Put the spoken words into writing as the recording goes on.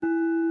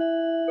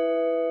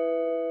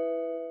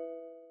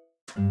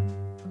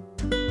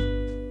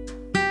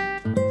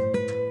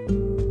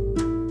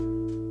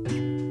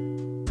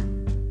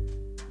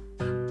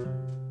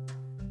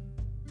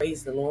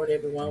Praise the Lord,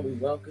 everyone. We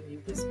welcome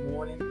you this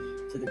morning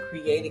to the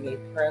Creating a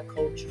Prayer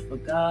Culture for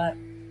God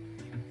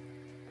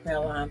Prayer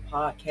Line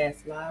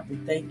Podcast Live. We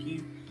thank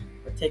you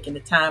for taking the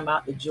time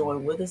out to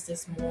join with us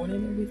this morning,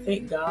 and we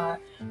thank God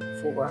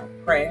for our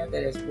prayer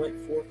that has went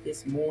forth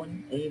this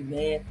morning.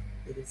 Amen.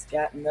 It has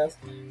gotten us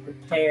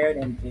prepared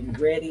and been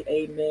ready.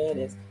 Amen.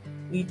 As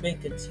we've been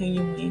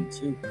continuing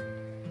to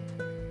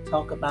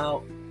talk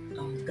about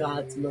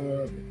God's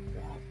love,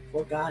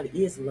 for God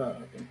is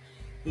love, and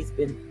He's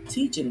been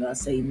teaching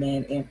us,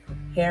 amen, and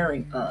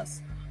preparing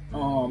us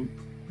through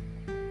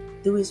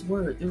His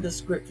Word, through the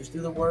Scriptures,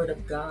 through the Word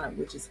of God,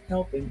 which is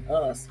helping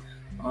us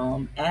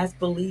as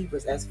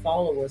believers, as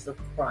followers of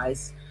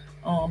Christ,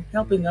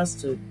 helping us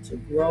to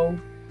grow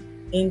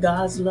in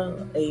God's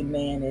love,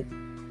 amen. And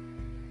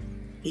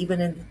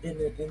even in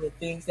the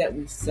things that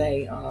we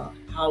say,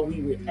 how we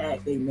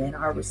react, amen,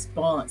 our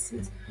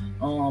responses,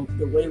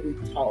 the way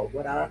we talk,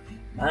 what our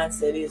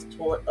mindset is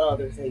toward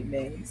others,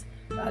 amen.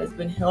 God has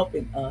been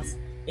helping us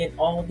in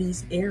all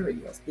these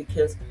areas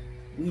because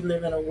we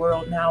live in a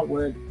world now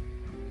where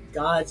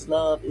God's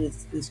love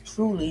is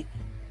truly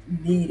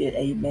needed,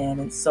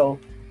 amen. And so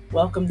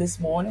welcome this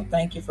morning.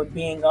 Thank you for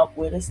being up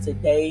with us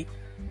today,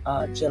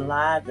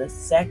 July the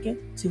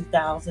 2nd,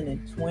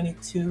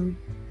 2022.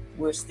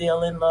 We're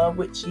still in love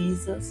with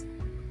Jesus.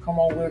 Come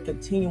on, we're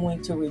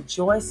continuing to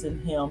rejoice in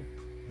Him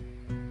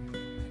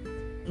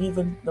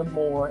even the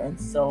more. And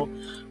so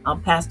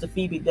I'm Pastor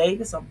Phoebe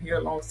Davis. I'm here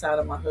alongside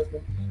of my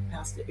husband,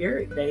 Pastor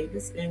Eric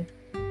Davis. And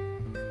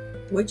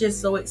we're just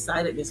so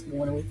excited this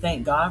morning. We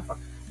thank God for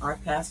our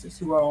pastors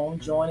who are on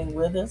joining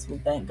with us. We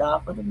thank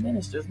God for the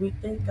ministers. We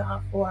thank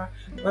God for our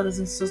brothers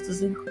and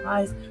sisters in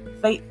Christ,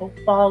 faithful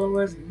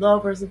followers,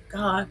 lovers of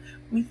God.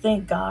 We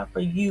thank God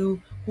for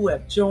you who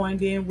have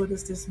joined in with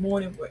us this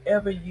morning,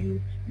 wherever you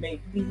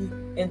may be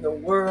in the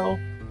world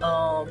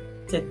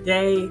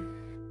today.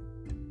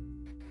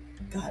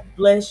 God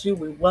bless you.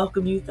 We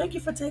welcome you. Thank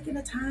you for taking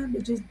the time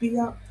to just be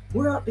up.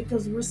 We're up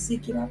because we're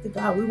seeking after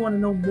God. We want to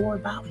know more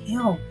about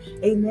Him.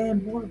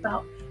 Amen. More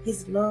about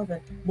His love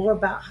and more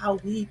about how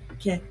we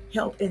can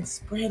help in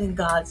spreading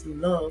God's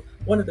love.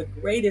 One of the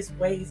greatest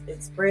ways in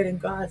spreading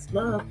God's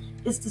love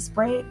is to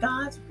spread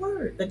God's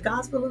word, the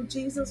gospel of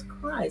Jesus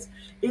Christ.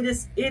 It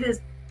is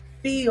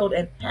filled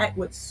and packed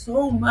with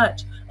so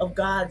much of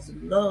God's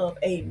love.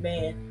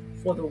 Amen.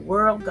 For the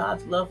world,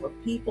 God's love for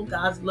people,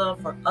 God's love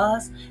for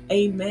us,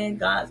 amen.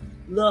 God's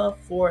love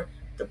for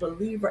the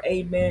believer,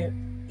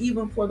 amen.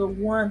 Even for the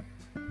one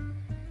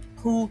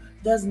who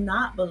does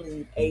not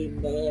believe,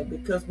 amen.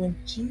 Because when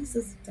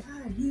Jesus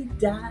died, He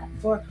died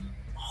for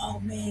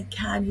all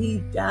mankind. He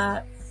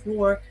died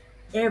for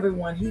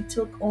everyone. He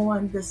took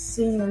on the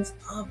sins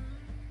of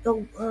the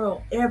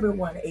world,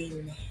 everyone,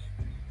 amen.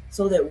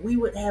 So that we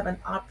would have an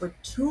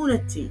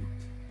opportunity,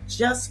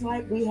 just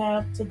like we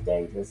have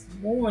today, this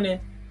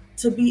morning,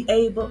 to be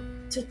able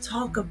to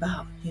talk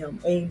about Him.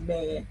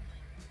 Amen.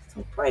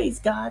 So praise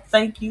God.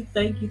 Thank you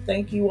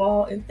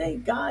all. And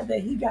thank God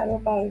that He got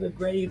up out of the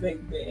grave.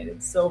 Amen.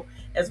 And so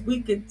as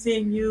we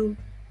continue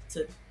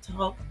to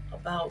talk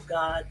about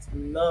God's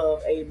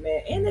love,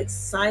 amen, and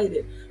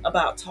excited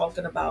about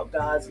talking about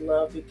God's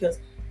love because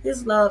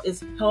His love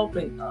is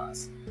helping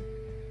us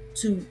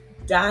to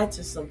die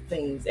to some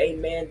things,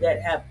 amen,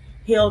 that have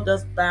held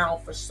us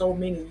bound for so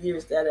many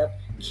years, that have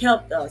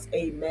kept us,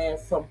 amen,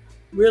 from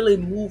really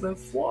moving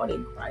forward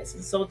in Christ.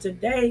 And so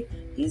today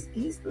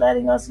he's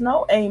letting us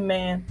know,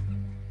 amen,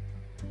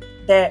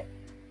 that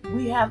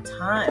we have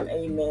time,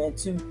 amen,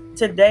 to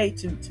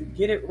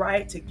get it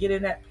right, to get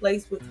in that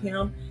place with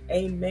Him,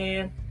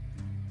 amen.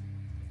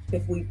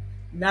 If we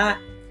not,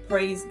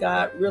 praise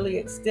God, really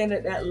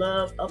extended that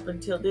love up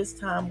until this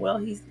time, well,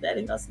 He's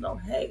letting us know,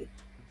 hey,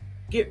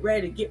 get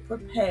ready, get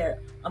prepared.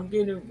 I'm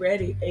getting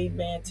ready,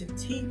 amen, to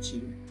teach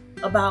you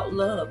about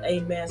love,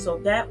 amen. So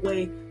that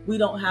way we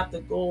don't have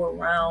to go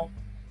around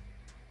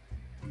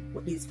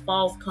with these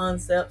false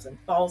concepts and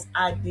false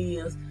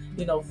ideas,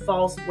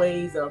 false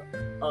ways of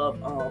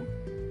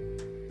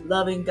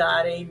loving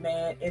God,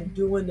 amen, and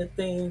doing the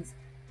things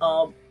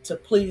to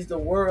please the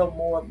world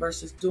more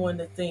versus doing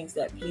the things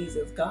that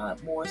pleases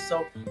God more.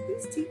 So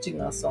He's teaching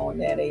us on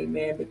that,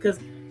 amen, because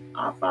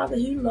our Father,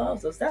 He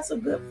loves us. That's a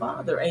good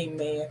Father,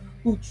 amen,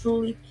 who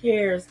truly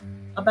cares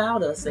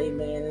about us,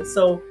 amen. And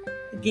so,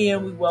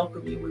 again, we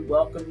welcome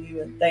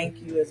you, and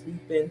thank you as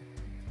we've been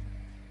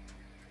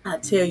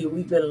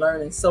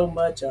learning so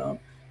much.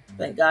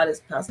 Thank God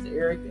it's Pastor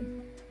Eric,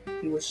 and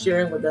he was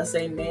sharing with us,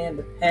 amen,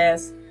 the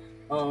past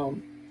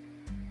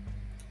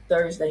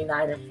Thursday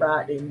night and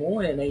Friday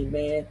morning,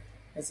 amen,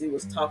 as he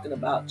was talking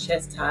about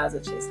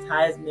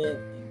chastisement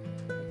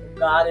from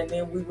God. And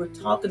then we were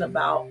talking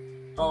about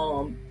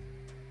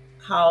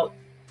how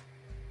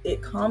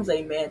it comes,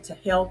 amen, to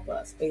help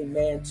us,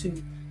 amen,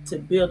 to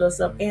build us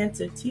up and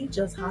to teach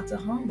us how to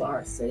humble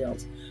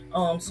ourselves,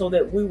 so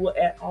that we will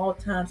at all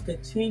times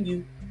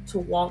continue to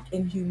walk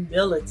in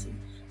humility,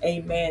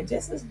 amen,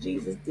 just as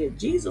Jesus did.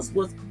 Jesus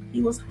was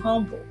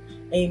humble,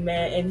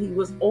 amen, and He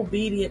was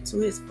obedient to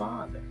His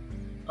Father.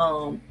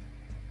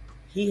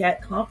 he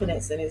had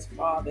confidence in his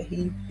father.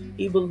 He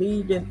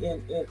believed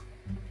in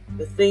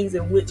the things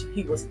in which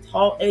he was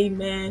taught,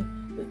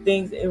 amen, the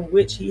things in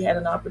which he had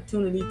an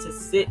opportunity to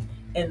sit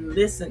and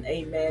listen,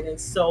 amen. And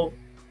so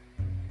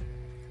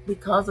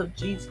because of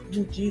Jesus,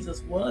 who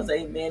Jesus was,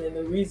 amen, and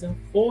the reason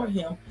for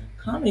him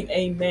coming,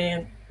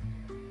 amen,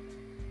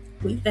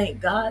 we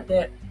thank God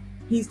that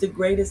he's the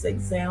greatest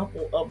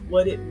example of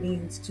what it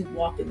means to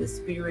walk in the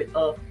spirit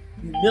of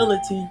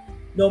humility,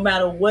 no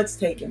matter what's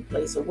taking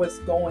place or what's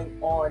going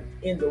on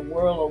in the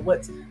world or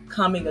what's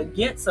coming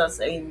against us,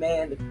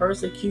 amen, the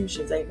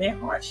persecutions, amen,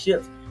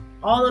 hardships,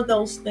 all of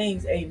those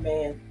things,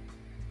 amen.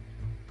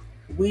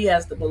 We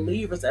as the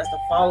believers, as the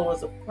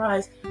followers of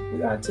Christ,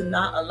 we are to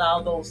not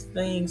allow those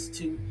things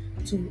to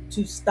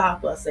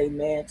stop us,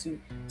 amen, to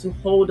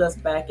hold us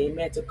back,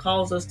 amen, to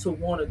cause us to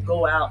want to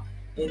go out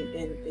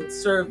and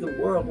serve the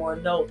world more.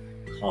 No,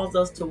 cause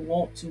us to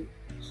want to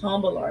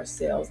humble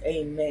ourselves,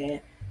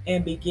 amen,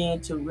 and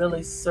begin to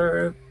really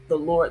serve the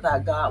Lord thy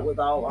God with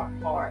all our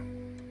heart,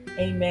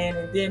 amen,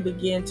 and then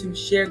begin to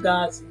share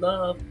God's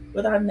love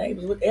with our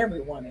neighbors, with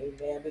everyone,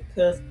 amen,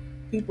 because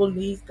people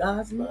need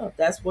God's love.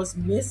 That's what's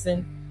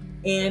missing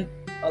in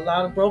a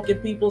lot of broken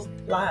people's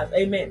lives,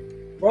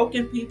 amen.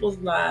 Broken people's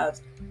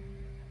lives,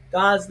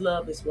 God's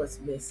love is what's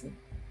missing.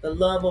 The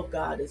love of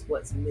God is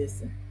what's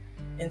missing.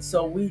 And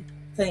so we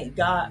thank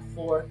God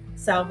for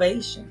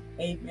salvation,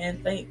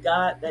 amen. Thank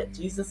God that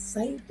Jesus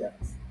saved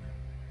us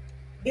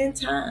in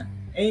time,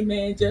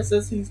 amen, just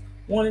as he's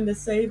wanting to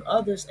save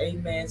others,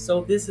 amen.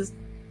 So this is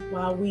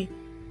why we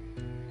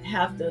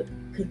have to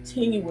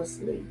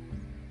continuously,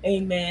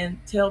 amen,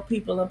 tell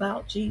people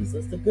about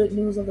Jesus, the good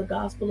news of the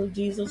gospel of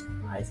Jesus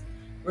Christ,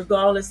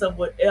 regardless of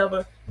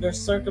whatever your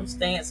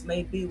circumstance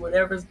may be,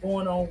 whatever's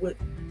going on with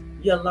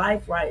your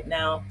life right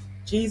now.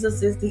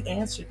 Jesus is the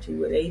answer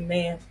to it,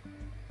 amen.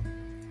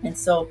 And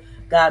so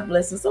God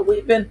bless us. So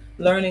we've been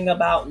learning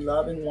about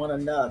loving one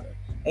another,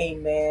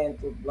 amen.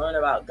 We've learned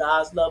about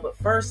God's love, but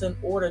first, in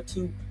order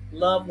to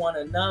love one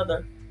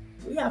another,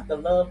 we have to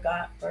love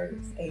God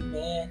first,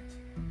 amen.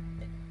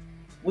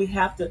 We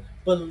have to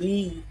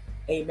believe,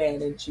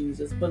 amen, in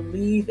Jesus,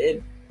 believe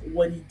in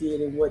what he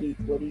did and what he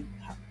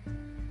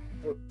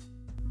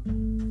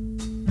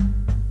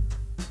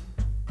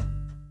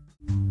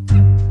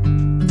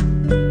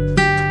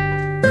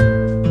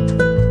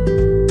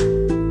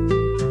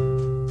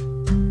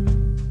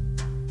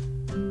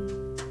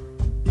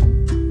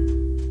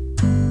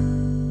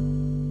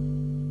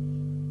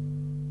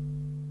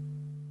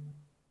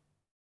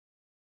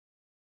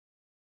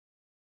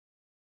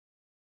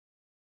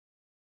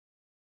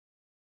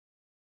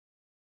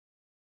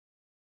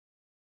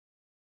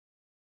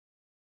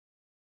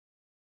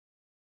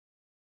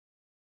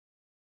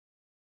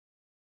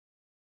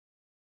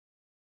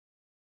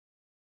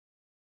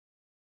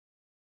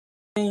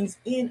things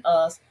in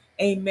us,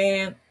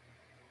 amen,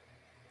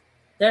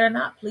 that are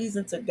not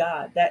pleasing to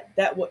God,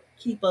 that would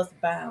keep us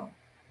bound.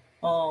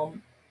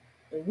 Um,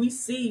 we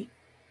see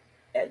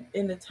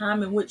in the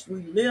time in which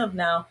we live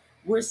now,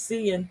 we're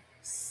seeing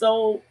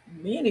so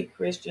many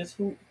Christians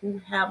who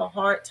have a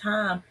hard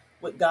time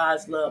with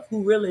God's love,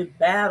 who really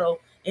battle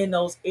in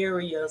those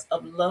areas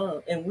of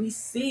love, and we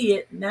see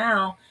it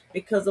now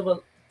because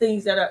of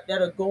things that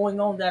are going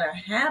on, that are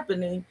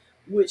happening,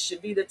 which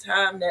should be the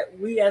time that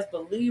we as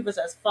believers,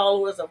 as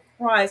followers of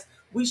Christ,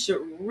 we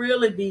should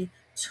really be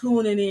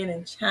tuning in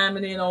and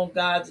chiming in on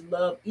God's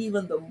love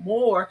even the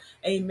more,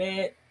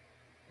 amen,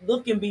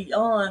 looking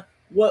beyond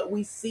what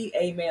we see,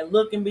 amen,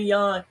 looking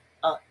beyond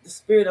the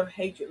spirit of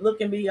hatred,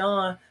 looking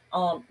beyond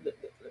the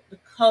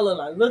color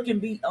line, looking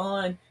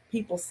beyond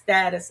people's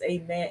status,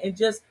 amen, and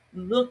just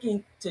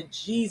looking to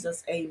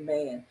Jesus,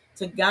 amen,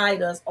 to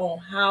guide us on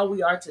how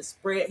we are to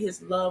spread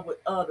his love with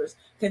others,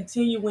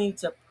 continuing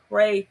to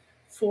pray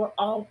for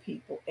all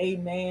people,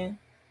 amen,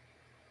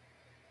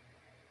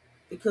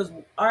 because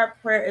our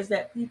prayer is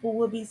that people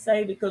will be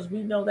saved, because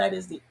we know that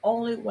is the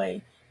only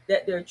way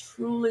that they're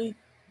truly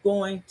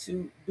going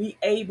to be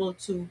able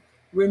to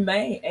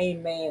remain,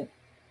 amen,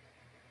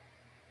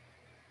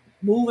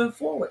 moving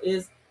forward,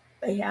 is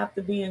they have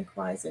to be in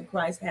Christ and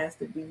Christ has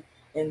to be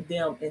in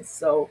them. And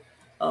so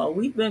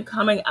we've been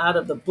coming out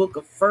of the book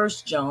of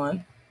First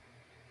John,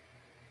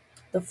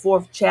 the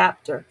 4th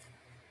chapter,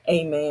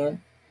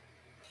 amen,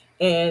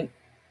 and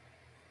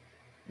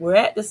we're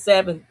at the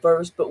 7th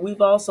verse, but we've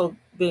also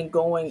been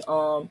going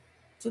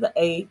to the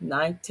 8th,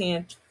 9th,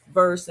 10th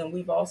verse, and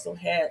we've also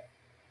had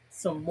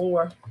some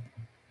more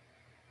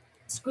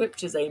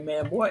scriptures,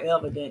 amen, more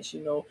evidence,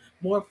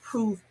 more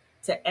proof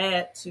to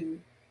add to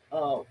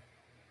uh,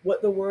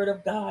 what the word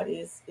of God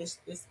is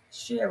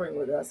sharing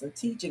with us and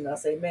teaching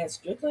us, amen,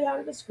 strictly out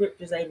of the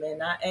scriptures, amen,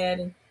 not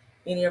adding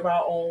any of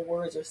our own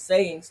words or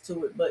sayings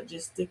to it, but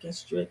just sticking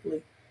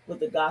strictly with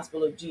the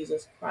gospel of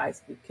Jesus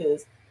Christ,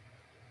 because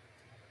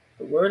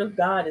the word of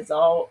God is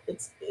all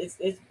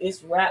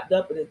it's wrapped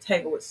up and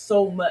entangled with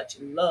so much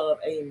love,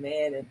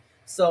 amen. And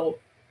so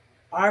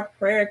our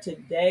prayer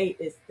today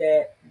is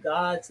that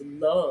God's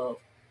love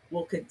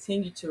will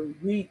continue to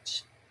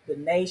reach the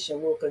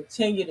nation, will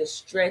continue to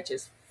stretch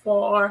as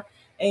far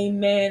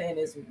amen, and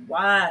is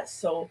wide,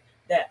 so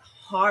that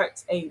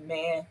hearts,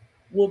 amen,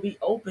 will be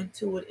open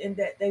to it and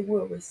that they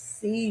will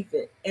receive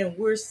it. And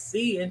we're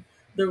seeing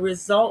the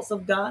results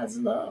of God's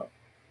love.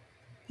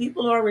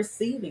 People are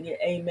receiving it,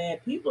 amen.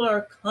 People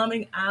are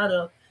coming out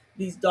of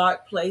these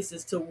dark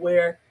places to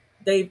where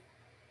they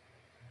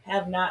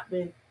have not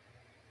been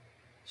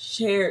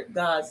shared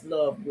God's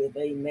love with,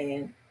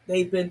 amen.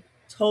 They've been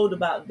told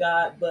about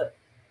God, but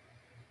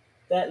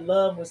that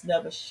love was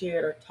never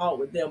shared or taught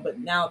with them, but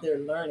now they're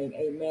learning,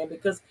 amen.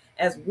 Because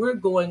as we're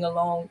going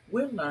along,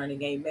 we're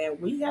learning, amen.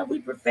 We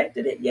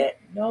perfected it yet?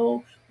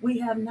 No, we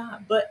have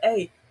not. But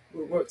hey,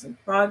 we're works in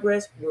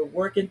progress. We're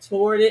working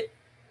toward it.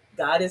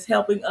 God is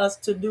helping us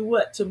to do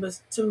what?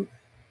 To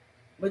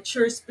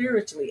mature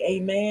spiritually,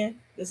 amen.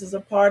 This is a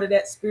part of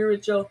that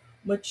spiritual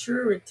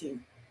maturity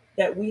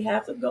that we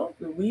have to go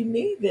through. We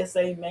need this,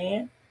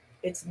 amen.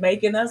 It's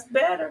making us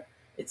better.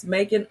 It's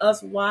making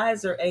us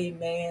wiser,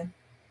 amen,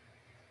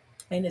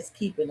 and it's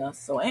keeping us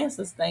so and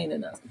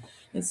sustaining us.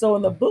 And so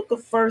in the book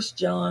of First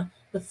John,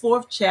 the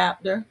 4th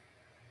chapter,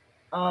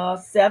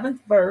 7th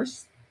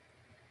verse,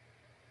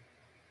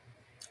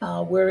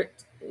 where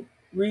it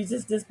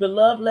reads this: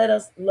 beloved, let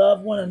us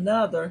love one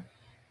another,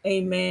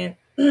 amen.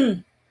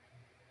 I'm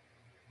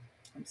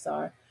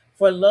sorry.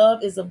 For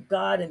love is of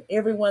God, and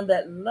everyone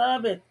that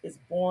loveth is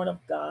born of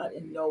God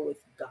and knoweth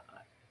God.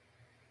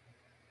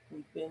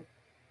 We've been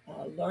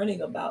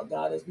learning about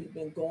God as we've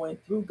been going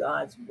through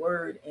God's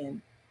word,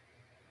 and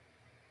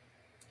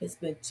it's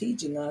been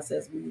teaching us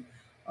as we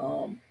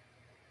um,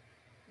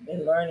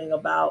 been learning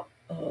about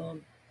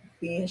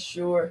being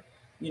sure,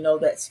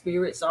 that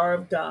spirits are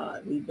of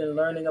God. We've been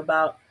learning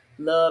about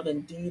love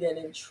and deed and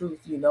in truth,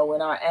 in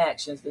our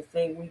actions, the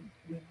thing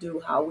we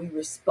do, how we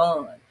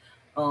respond.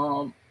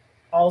 Um,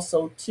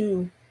 Also,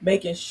 too,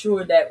 making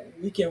sure that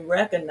we can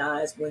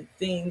recognize when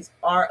things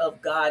are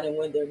of God and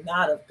when they're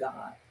not of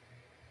God.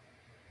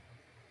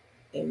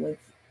 And when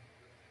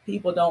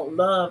people don't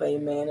love,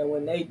 amen, and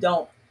when they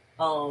don't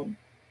um,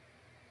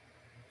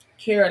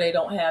 care, they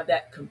don't have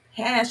that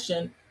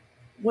compassion,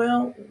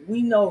 well,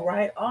 we know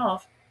right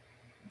off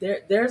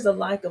there's a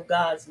lack of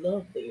God's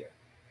love there.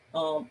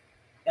 Um,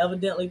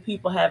 Evidently,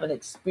 people haven't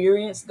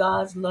experienced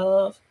God's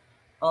love,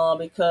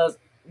 because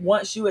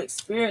once you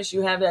experience,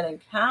 you have that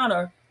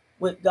encounter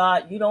with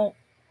God.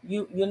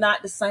 You're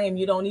not the same.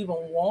 You don't even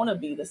want to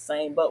be the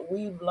same. But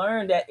we've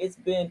learned that it's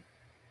been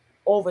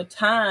over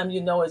time.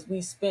 As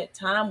we spent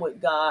time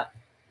with God,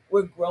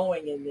 we're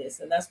growing in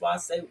this, and that's why I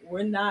say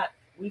we've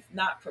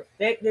not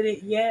perfected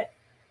it yet,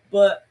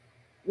 but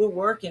we're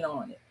working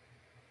on it.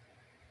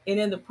 And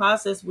in the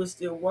process, we're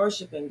still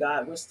worshiping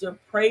God. We're still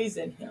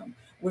praising Him.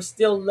 We're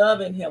still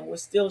loving Him. We're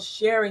still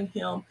sharing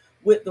Him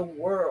with the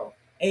world.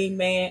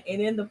 Amen.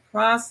 And in the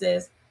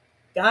process,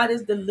 God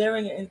is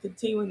delivering and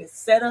continuing to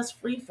set us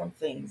free from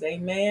things.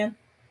 Amen.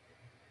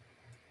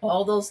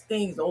 All those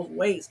things, those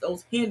weights,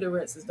 those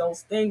hindrances,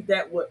 those things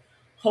that would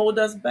hold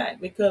us back,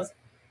 because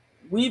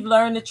we've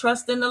learned to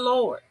trust in the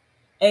Lord.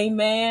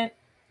 Amen.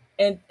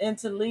 And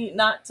to lead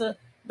not to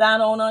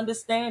thine own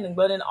understanding,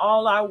 but in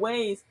all our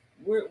ways,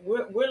 we're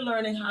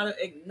learning how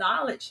to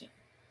acknowledge Him,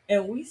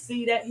 and we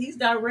see that He's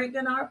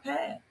directing our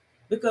path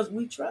because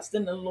we trust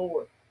in the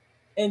Lord.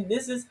 And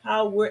this is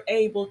how we're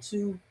able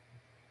to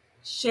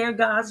share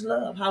God's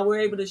love, how we're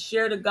able to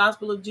share the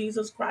gospel of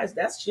Jesus Christ.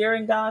 That's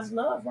sharing God's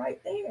love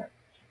right there,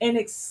 and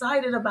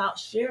excited about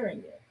sharing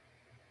it,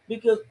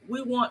 because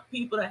we want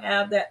people to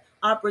have that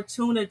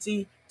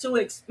opportunity to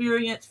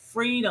experience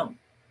freedom,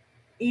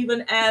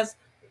 even as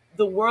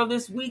the world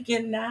this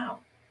weekend now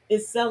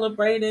is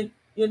celebrating,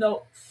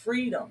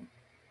 freedom.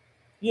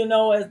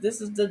 As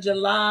this is the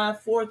July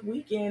 4th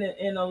weekend,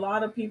 and a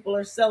lot of people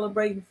are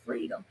celebrating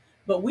freedom.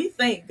 But we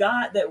thank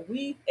God that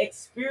we've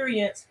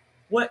experienced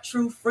what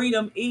true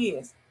freedom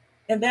is.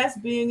 And that's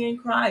being in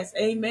Christ.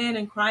 Amen.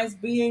 And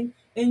Christ being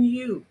in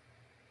you.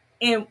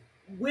 And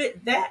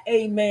with that,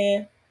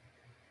 amen,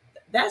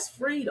 that's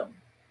freedom.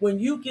 When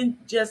you can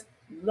just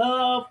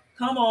love,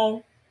 come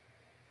on,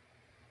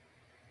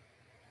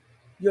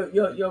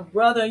 your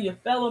brother, your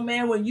fellow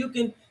man, when you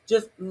can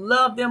just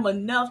love them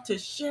enough to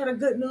share the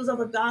good news of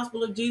the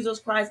gospel of Jesus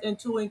Christ and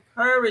to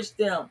encourage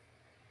them.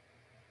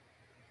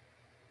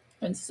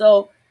 And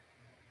so,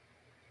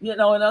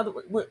 in other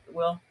words,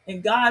 well,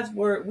 in God's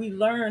word, we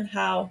learn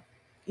how,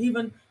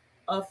 even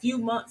a few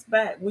months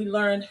back, we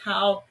learned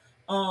how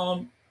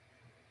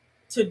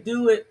to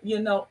do it,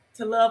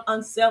 to love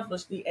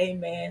unselfishly,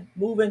 amen,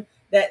 moving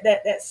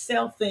that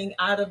self thing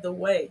out of the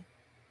way.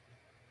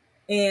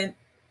 And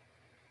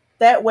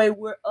that way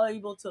we're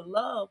able to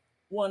love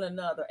one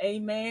another,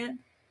 amen,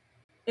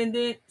 and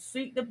then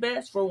seek the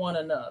best for one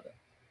another.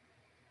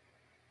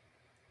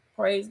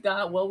 Praise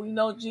God. Well, we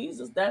know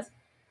Jesus. That's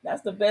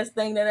the best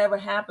thing that ever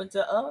happened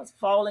to us.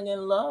 Falling in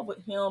love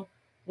with Him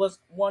was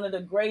one of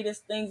the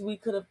greatest things we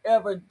could have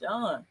ever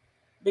done,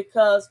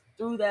 because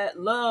through that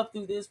love,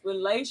 through this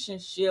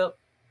relationship,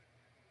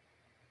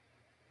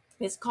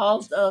 it's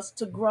caused us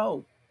to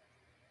grow.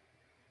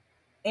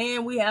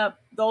 And we have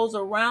those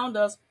around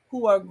us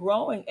who are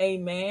growing,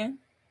 amen,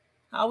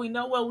 How we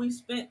know? Well, we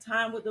spent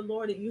time with the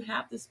Lord, and you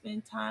have to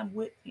spend time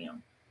with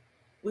him.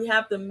 We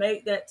have to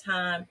make that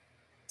time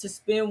to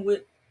spend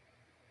with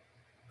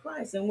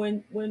Christ. And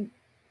when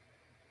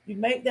you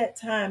make that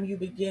time, you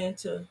begin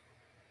to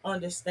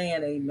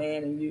understand,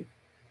 amen, and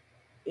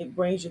it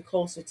brings you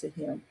closer to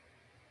him.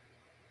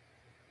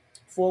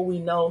 For we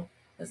know,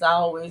 as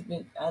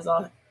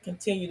I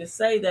continue to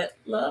say, that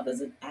love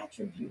is an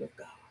attribute of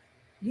God.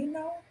 You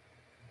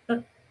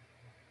know,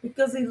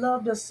 because he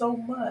loved us so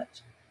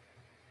much.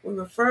 We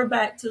refer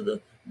back to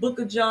the book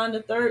of John,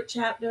 the 3rd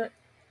chapter,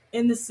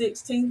 in the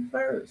 16th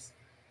verse,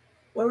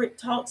 where it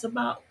talks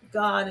about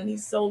God, and he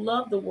so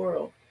loved the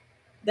world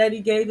that he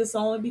gave his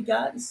only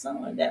begotten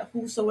Son, that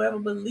whosoever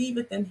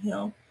believeth in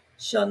him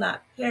shall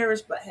not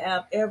perish but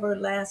have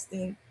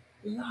everlasting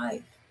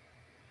life.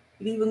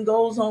 It even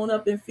goes on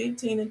up in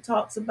 15 and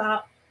talks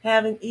about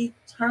having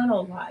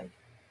eternal life.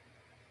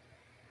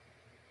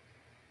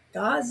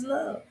 God's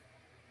love.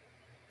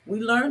 We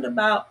learned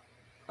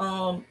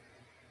um,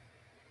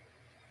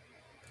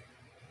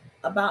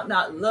 about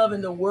not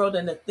loving the world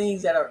and the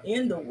things that are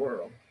in the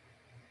world,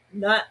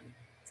 not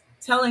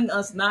telling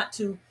us not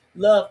to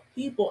love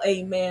people,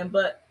 amen,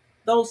 but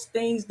those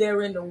things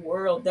there in the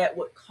world that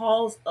would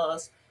cause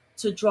us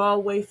to draw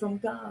away from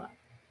God,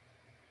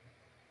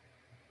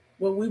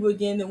 where we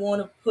begin to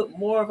want to put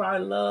more of our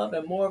love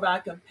and more of our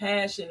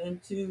compassion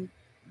into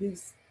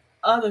these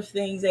other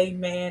things,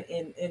 amen,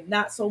 and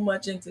not so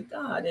much into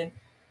God. And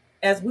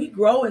as we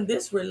grow in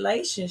this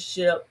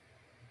relationship,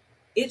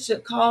 it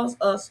should cause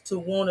us to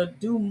want to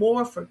do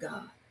more for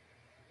God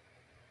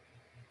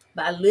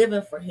by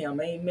living for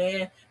him,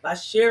 amen, by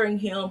sharing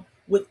him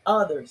with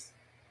others,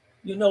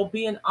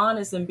 being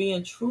honest and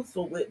being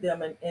truthful with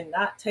them, and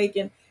not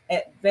taking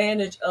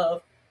advantage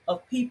of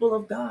people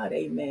of God,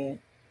 amen.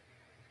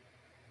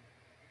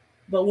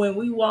 But when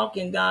we walk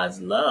in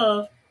God's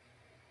love,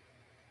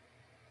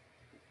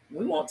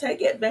 we won't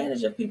take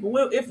advantage of people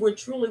if we're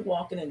truly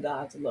walking in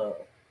God's love.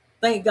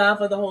 Thank God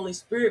for the Holy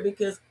Spirit,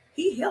 because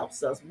he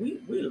helps us.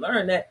 We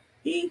learn that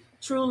he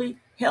truly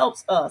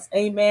helps us,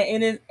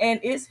 amen,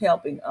 and is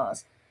helping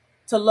us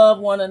to love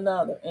one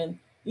another. And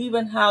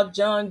even how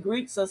John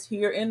greets us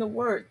here in the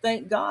word.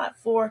 Thank God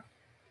for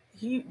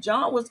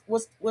John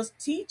was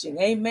teaching,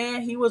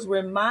 amen. He was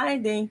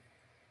reminding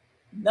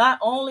not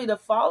only the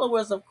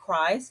followers of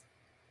Christ,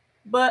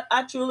 but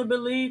I truly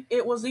believe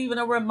it was even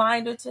a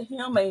reminder to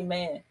him,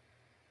 amen.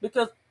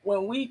 Because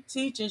when we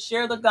teach and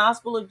share the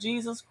gospel of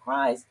Jesus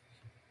Christ,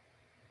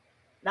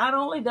 not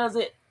only does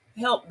it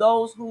help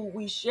those who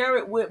we share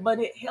it with, but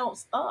it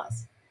helps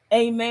us,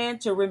 amen,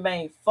 to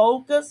remain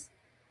focused,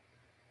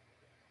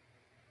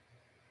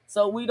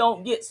 so we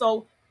don't get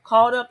so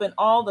caught up in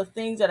all the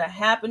things that are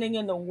happening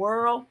in the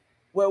world,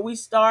 where we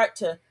start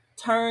to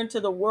turn to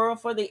the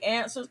world for the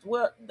answers.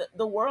 Well,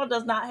 the world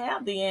does not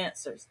have the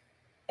answers,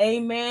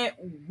 amen.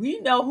 We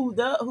know who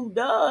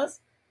does.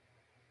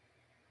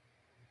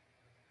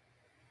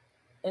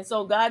 And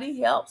so God,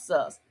 he helps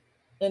us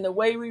in the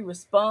way we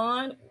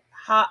respond,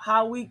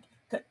 how we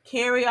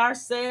carry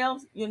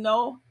ourselves,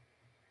 and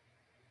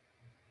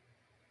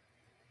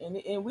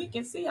we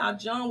can see how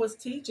John was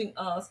teaching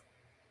us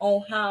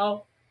on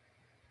how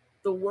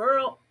the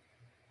world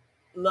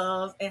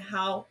loves and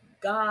how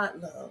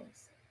God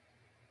loves,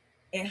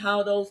 and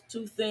how those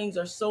two things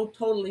are so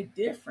totally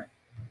different.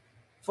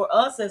 For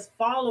us as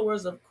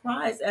followers of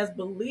Christ, as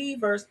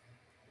believers,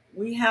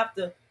 we have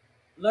to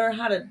learn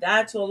how to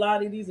die to a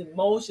lot of these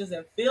emotions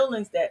and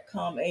feelings that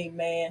come,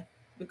 amen,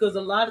 because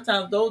a lot of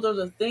times those are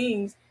the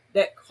things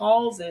that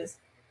causes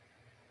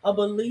a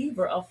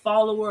believer, a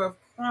follower of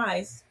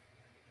Christ,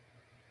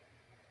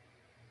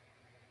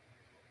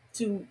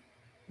 to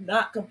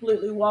not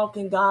completely walk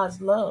in God's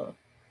love.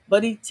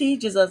 But he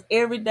teaches us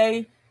every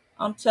day.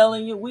 I'm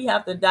telling you, we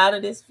have to die to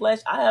this flesh.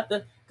 I have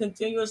to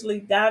continuously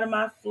die to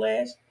my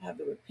flesh. I have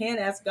to repent,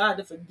 ask God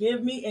to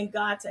forgive me, and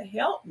God to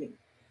help me.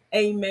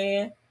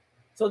 Amen.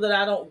 So that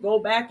I don't go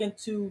back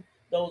into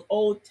those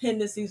old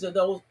tendencies or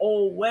those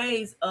old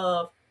ways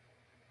of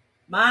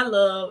my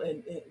love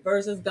and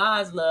versus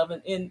God's love.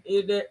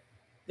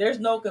 There's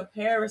no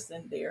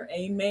comparison there.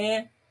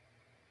 Amen.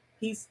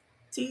 He's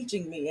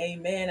teaching me,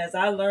 amen, as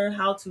I learn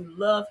how to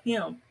love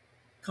him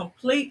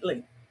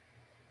completely.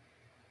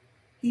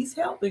 He's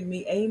helping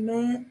me,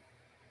 amen,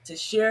 to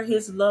share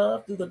his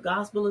love through the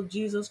gospel of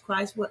Jesus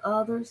Christ with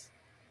others.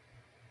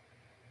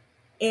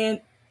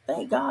 And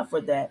thank God for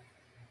that.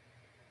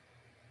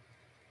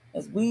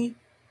 As we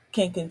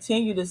can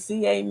continue to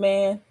see,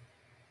 amen.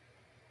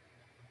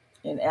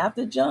 And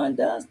after John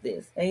does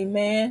this,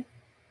 amen,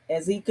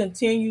 as he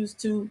continues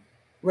to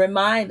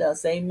remind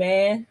us,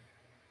 amen,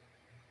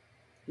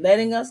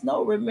 letting us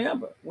know,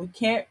 remember, we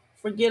can't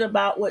forget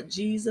about what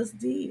Jesus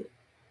did,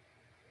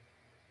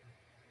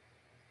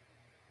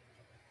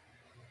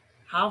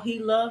 how he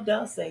loved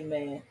us,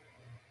 amen,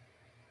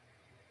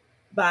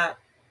 by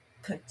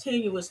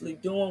continuously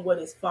doing what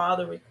his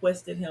Father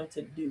requested him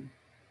to do.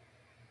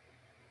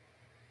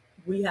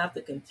 We have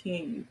to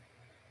continue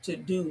to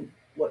do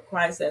what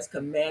Christ has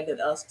commanded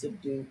us to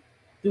do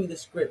through the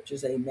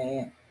scriptures,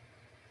 amen.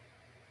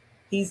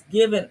 He's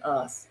given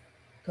us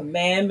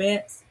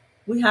commandments.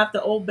 We have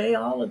to obey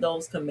all of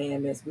those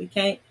commandments. We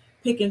can't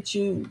pick and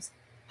choose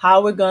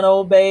how we're going to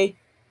obey,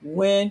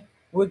 when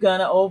we're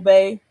going to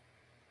obey.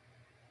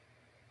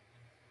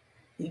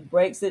 He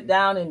breaks it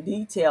down in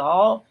detail,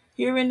 all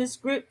here in the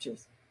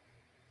scriptures.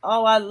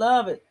 Oh, I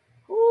love it.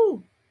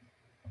 Woo.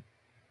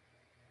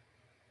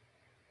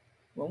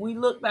 When we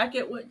look back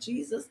at what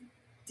Jesus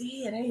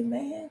did,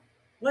 amen,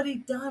 what he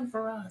done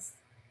for us,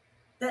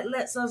 that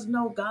lets us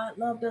know God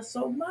loved us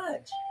so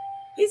much.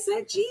 He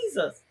sent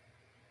Jesus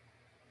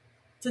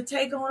to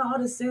take on all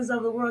the sins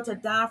of the world, to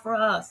die for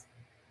us,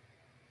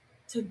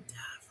 to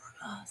die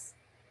for us.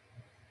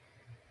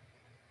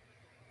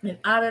 And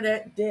out of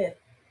that death,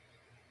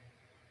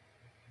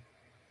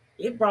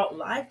 it brought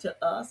life to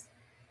us.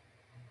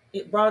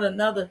 It brought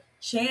another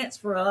chance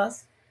for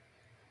us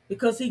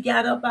because he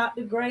got up out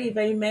the grave,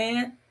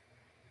 amen.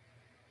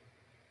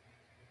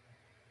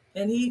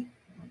 And he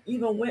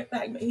even went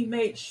back, he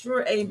made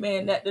sure,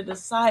 amen, that the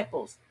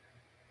disciples,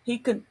 he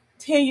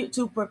continued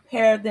to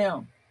prepare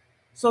them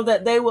so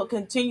that they would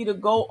continue to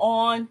go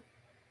on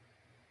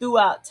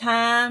throughout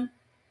time,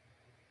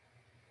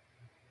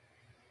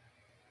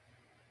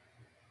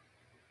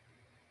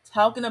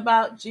 talking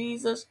about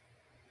Jesus.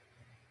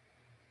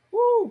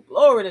 Woo,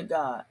 glory to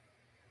God.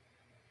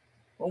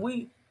 When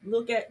we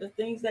look at the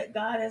things that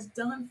God has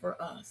done for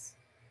us,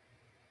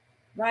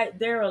 right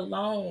there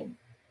alone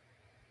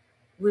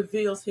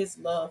reveals his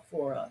love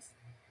for us.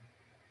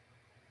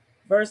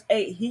 Verse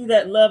 8, he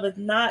that loveth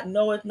not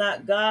knoweth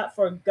not God,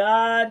 for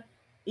God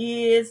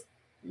is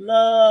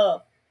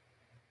love.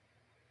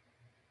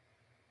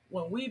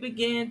 When we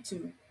begin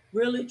to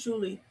really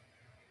truly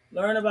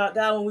learn about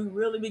God, when we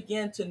really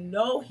begin to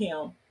know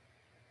him,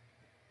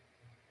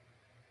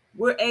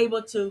 we're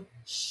able to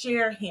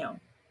share him.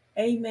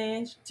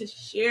 Amen. To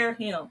share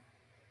him.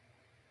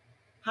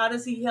 How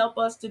does he help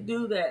us to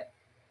do that?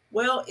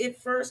 Well, it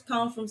first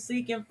comes from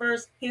seeking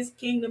first his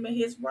kingdom and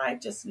his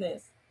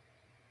righteousness.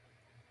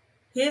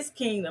 His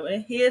kingdom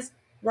and his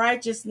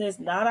righteousness,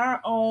 not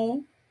our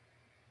own.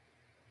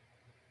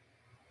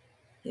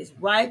 His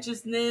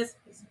righteousness,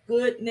 his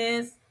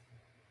goodness, his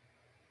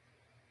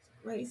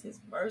grace, his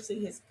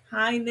mercy, his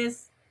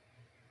kindness,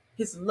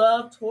 his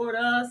love toward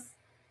us.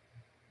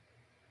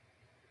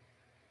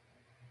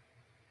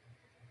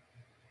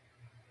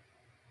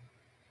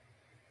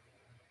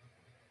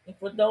 And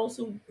for those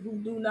who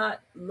do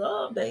not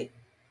love, they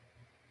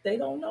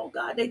don't know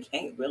God. They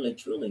can't really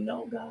truly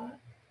know God.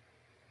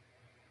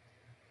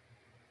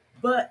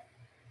 But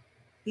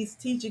he's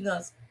teaching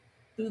us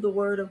through the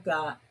word of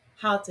God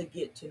how to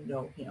get to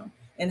know him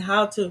and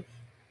how to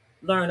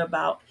learn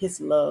about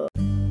his love.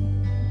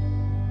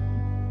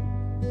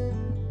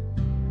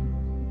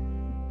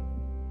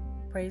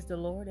 Praise the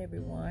Lord,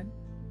 everyone.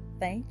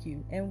 Thank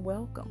you and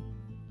welcome.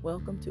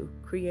 Welcome to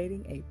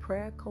Creating a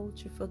Prayer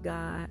Culture for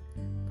God,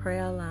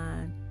 Prayer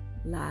Line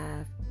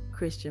Live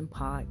Christian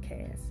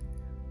Podcast.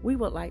 We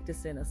would like to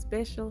send a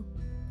special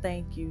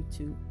thank you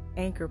to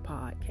Anchor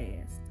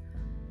Podcast,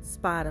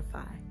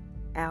 Spotify,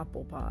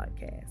 Apple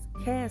Podcasts,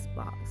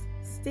 Castbox,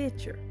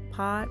 Stitcher,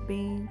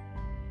 Podbean,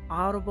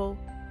 Audible,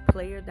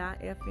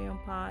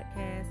 Player.fm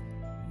Podcast,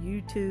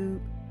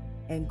 YouTube,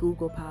 and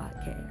Google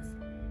Podcasts.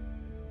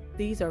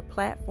 These are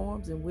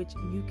platforms in which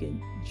you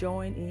can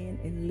join in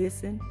and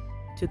listen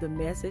to the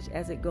message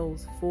as it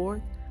goes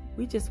forth.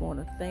 We just want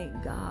to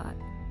thank God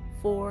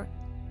for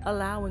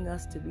allowing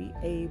us to be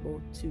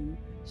able to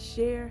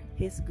share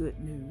his good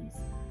news.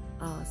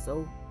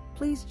 So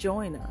please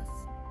join us.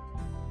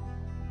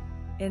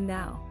 And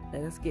now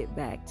let us get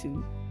back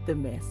to the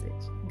message.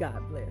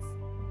 God bless.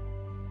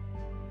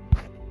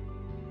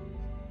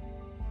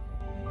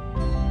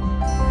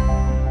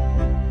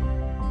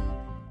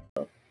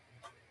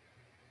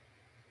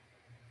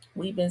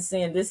 We've been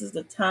saying this is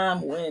the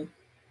time when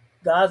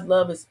God's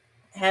love is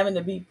having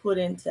to be put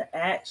into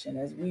action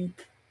as we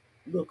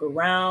look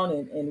around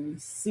and we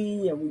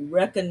see and we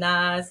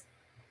recognize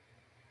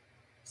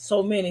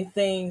so many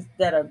things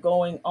that are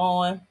going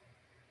on.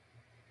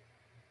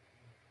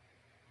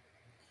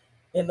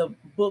 In the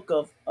book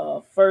of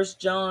 1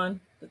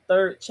 John, the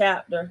 3rd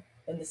chapter,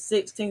 and the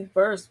 16th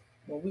verse,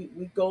 when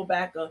we go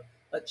back a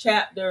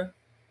chapter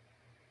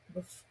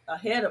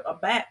ahead of a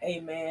back,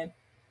 amen.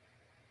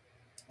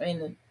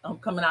 And I'm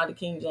coming out of the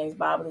King James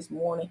Bible this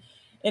morning.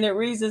 And it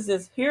reads as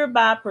this: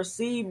 hereby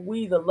perceive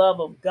we the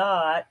love of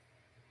God,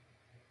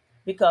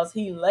 because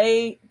he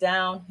laid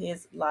down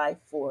his life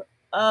for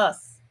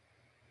us.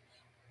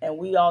 And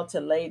we ought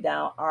to lay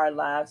down our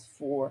lives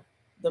for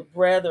the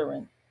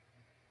brethren.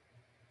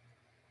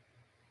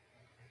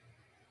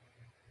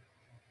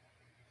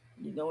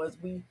 You know, as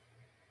we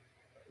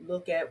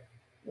look at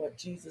what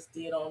Jesus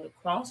did on the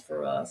cross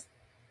for us,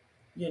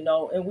 you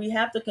know, and we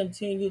have to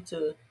continue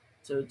to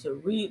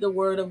read the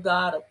word of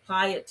God,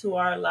 apply it to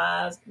our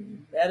lives,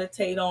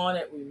 meditate on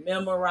it, we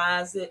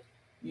memorize it.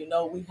 You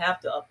know, we have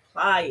to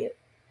apply it.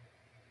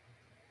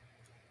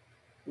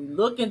 We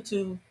look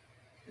into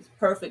his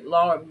perfect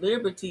law of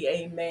liberty,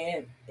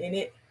 amen, and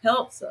it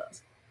helps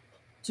us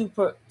to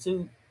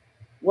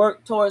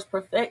work towards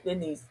perfecting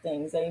these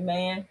things.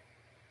 Amen.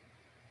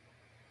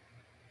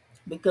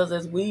 Because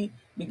as we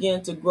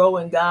begin to grow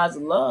in God's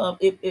love,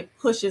 it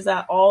pushes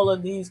out all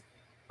of these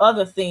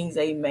other things,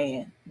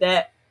 amen,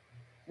 that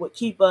would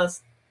keep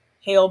us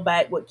held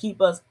back, would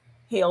keep us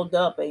held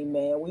up,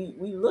 amen.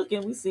 We look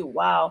and we see,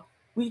 wow,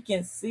 we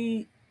can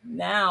see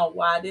now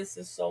why this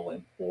is so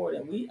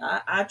important.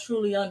 I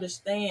truly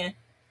understand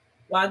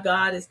why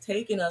God is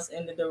taking us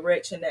in the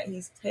direction that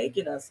He's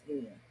taking us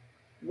in,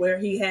 where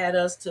He had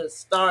us to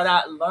start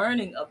out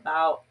learning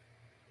about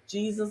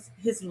Jesus,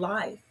 His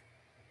life.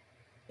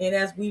 And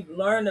as we've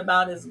learned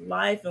about His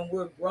life and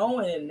we're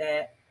growing in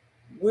that,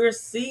 we're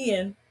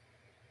seeing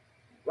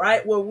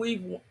right where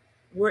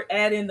we're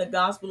at in the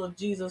gospel of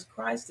Jesus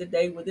Christ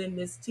today within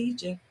this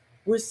teaching.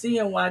 We're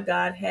seeing why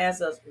God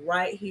has us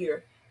right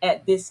here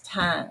at this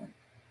time.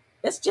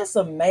 It's just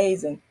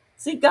amazing.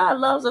 See, God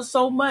loves us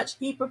so much.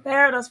 He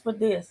prepared us for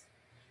this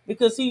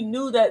because He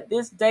knew that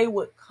this day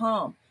would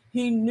come.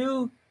 He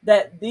knew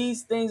that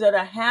these things that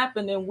are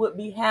happening would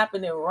be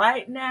happening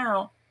right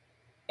now.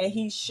 And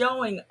He's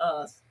showing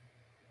us,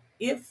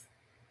 if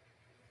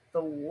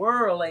the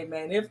world,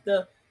 amen, if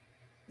the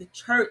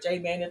church,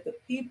 amen, if the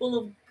people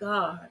of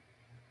God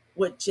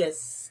would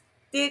just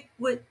stick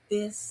with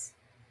this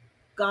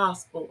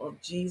gospel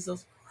of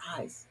Jesus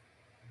Christ,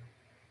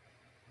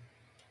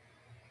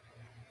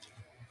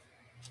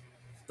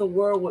 the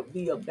world would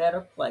be a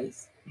better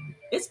place.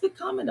 It's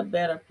becoming a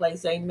better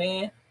place,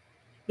 amen,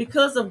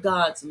 because of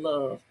God's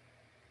love.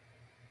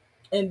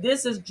 And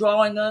this is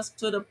drawing us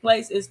to the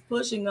place, it's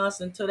pushing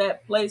us into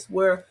that place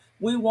where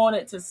we want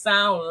it to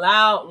sound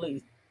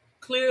loudly,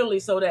 clearly,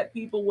 so that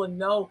people will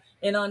know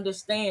and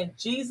understand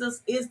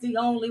Jesus is the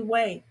only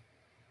way.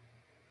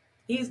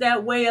 He's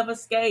that way of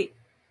escape.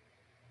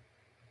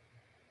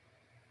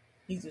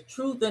 He's the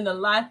truth and the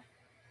life.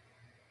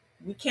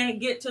 We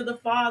can't get to the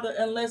Father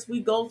unless we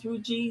go through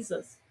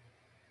Jesus.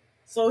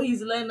 So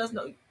He's letting us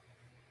know,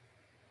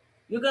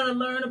 you're going to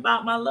learn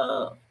about my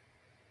love.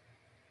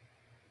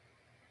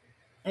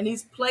 And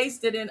He's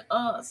placed it in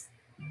us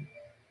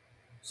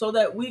so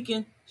that we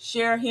can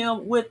share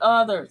Him with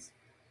others.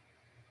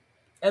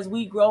 As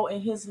we grow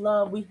in His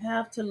love, we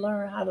have to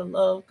learn how to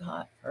love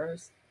God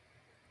first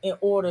in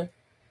order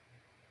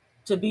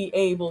to be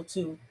able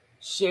to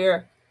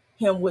share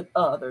Him with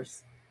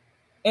others.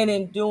 And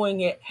in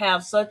doing it,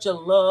 have such a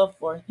love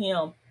for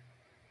Him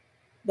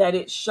that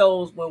it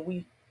shows when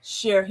we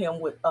share Him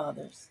with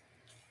others.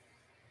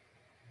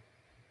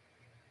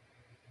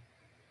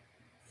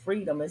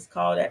 Freedom is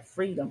called that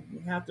freedom. You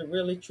have to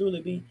really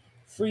truly be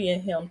free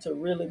in Him to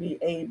really be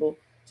able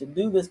to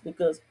do this,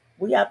 because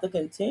we have to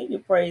continue,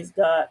 praise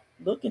God,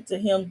 looking to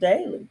Him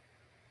daily.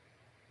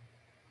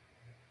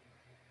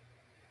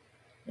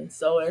 And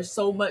so there's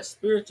so much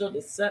spiritual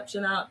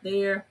deception out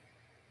there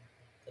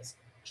that's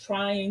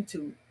trying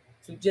to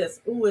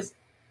just it's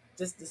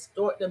just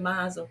distort the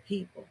minds of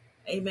people.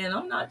 Amen.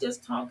 I'm not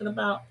just talking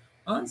about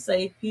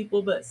unsaved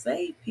people, but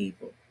saved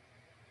people.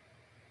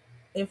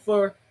 And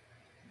for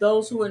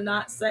those who are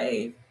not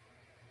saved,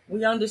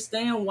 we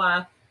understand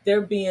why they're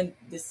being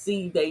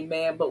deceived,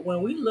 amen. But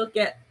when we look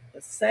at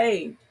the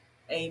saved,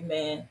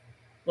 amen,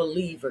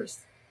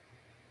 believers,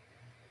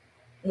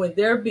 when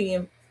they're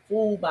being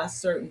fooled by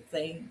certain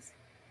things,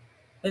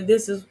 and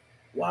this is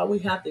why we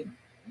have to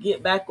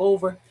get back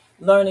over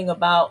learning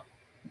about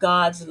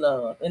God's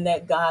love and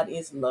that God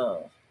is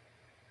love.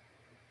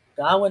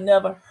 God would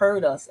never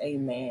hurt us,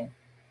 amen.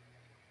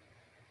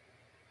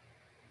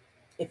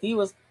 If He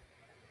was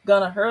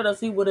going to hurt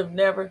us, He would have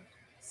never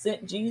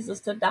sent Jesus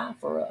to die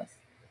for us.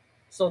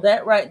 So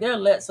that right there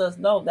lets us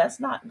know that's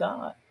not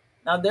God.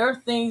 Now, there are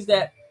things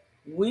that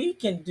we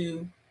can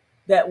do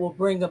that will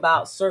bring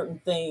about certain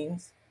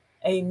things.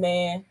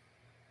 Amen.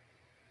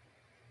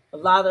 A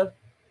lot of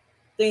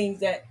things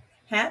that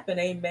happen,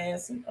 amen.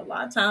 A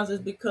lot of times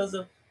it's because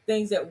of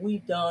things that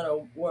we've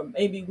done, or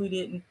maybe we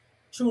didn't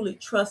truly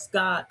trust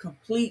God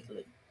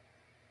completely.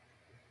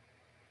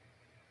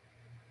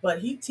 But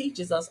He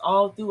teaches us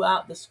all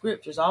throughout the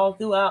scriptures, all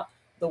throughout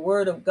the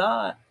Word of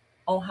God,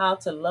 on how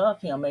to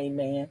love Him,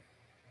 amen,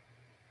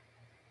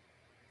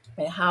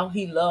 and how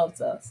He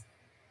loves us.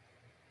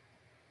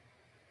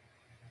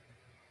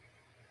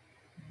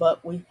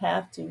 But we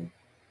have to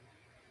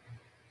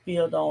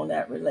build on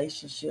that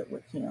relationship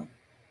with Him.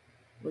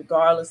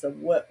 Regardless of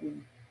what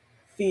we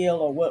feel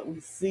or what we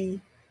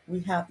see,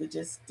 we have to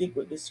just stick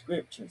with the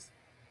scriptures.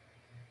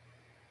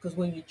 Because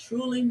when you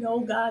truly know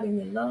God and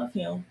you love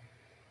Him,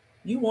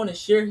 you want to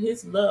share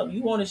His love.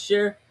 You want to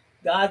share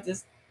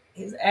God's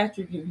His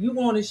attribute. You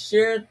want to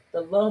share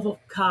the love of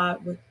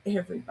God with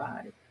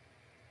everybody.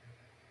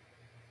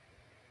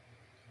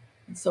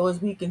 And so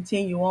as we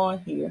continue on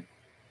here,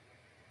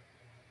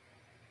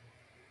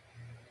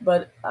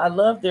 but I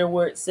love there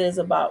where it says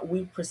about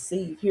we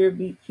perceive.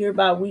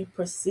 Hereby we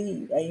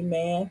perceive.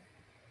 Amen.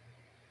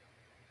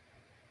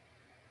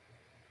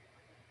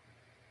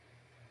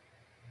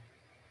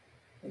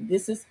 And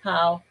this is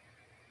how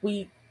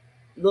we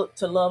look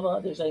to love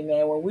others.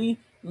 Amen. When we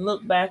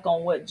look back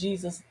on what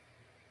Jesus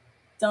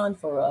done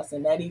for us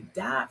and that he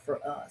died for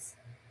us.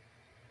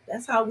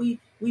 That's how we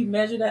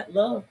measure that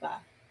love by.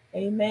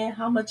 Amen.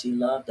 How much he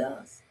loved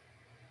us.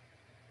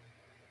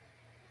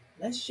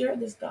 Let's share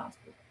this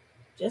gospel.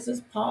 Just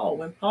as Paul,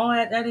 when Paul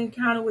had that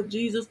encounter with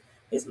Jesus,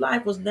 his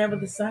life was never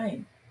the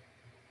same.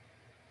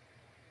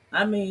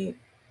 I mean,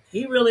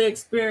 he really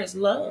experienced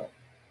love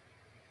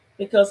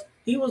because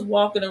he was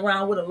walking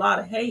around with a lot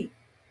of hate.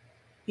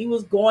 He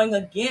was going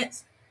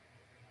against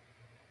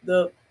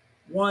the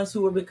ones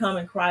who were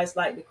becoming Christ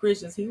like the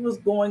Christians. He was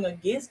going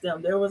against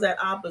them. There was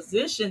that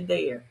opposition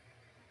there.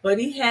 But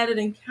he had an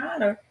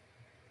encounter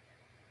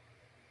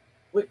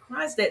with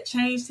Christ that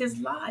changed his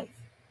life.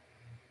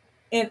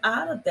 And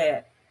out of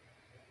that,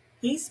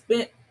 he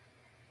spent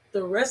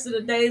the rest of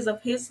the days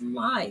of his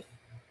life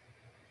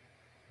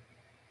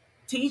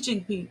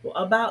teaching people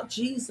about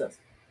Jesus,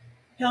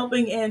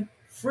 helping and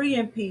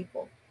freeing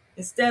people.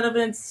 Instead of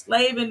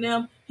enslaving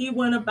them, he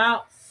went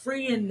about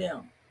freeing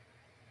them,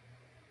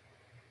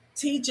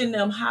 teaching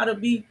them how to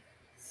be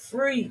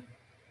free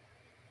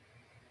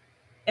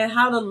and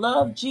how to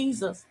love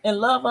Jesus and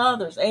love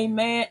others.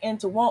 Amen. And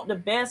to want the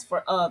best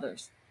for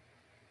others.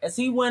 As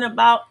he went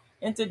about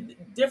into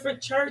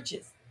different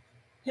churches,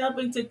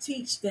 helping to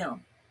teach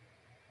them,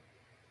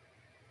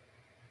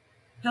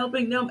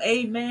 helping them,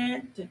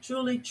 amen, to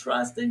truly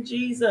trust in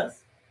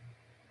Jesus,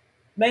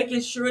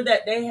 making sure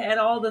that they had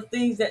all the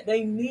things that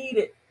they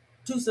needed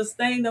to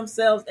sustain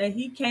themselves. And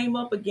he came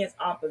up against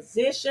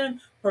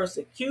opposition,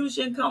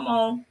 persecution. Come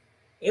on.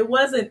 It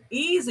wasn't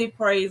easy,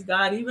 praise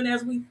God, even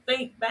as we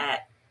think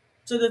back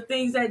to the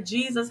things that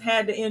Jesus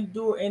had to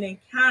endure and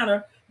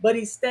encounter, but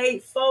he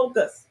stayed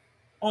focused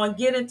on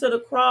getting to the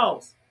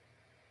cross.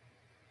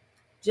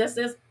 Just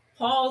as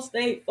Paul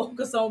stayed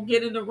focused on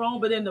getting to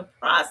Rome, but in the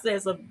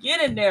process of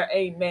getting there,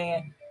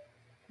 amen,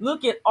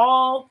 look at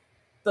all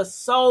the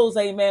souls,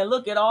 amen.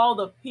 Look at all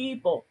the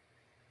people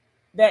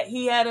that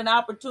he had an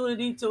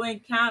opportunity to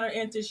encounter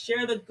and to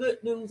share the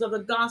good news of the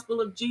gospel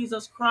of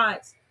Jesus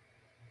Christ.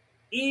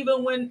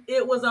 Even when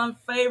it was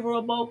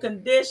unfavorable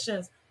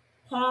conditions,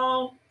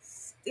 Paul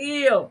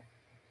still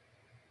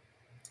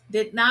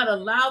did not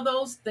allow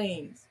those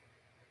things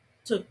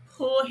to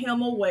pull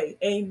him away,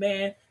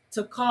 amen,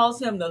 to cause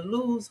him to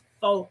lose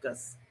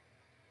focus.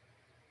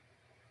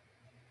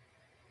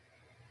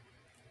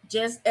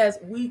 Just as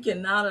we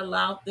cannot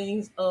allow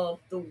things of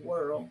the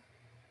world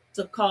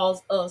to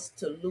cause us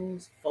to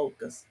lose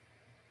focus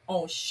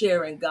on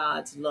sharing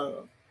God's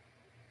love.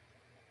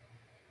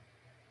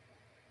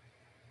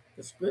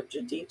 The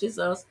scripture teaches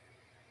us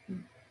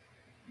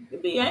to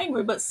be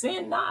angry, but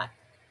sin not.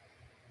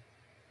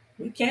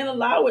 We can't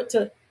allow it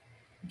to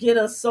get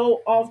us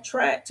so off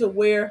track to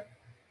where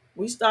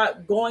we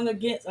start going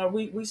against, or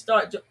we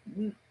start.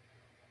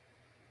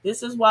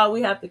 This is why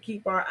we have to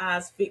keep our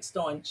eyes fixed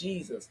on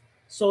Jesus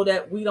so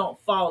that we don't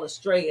fall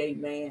astray,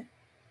 amen.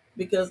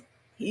 Because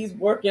he's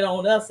working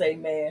on us,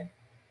 amen,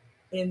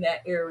 in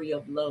that area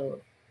of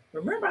love.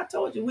 Remember, I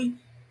told you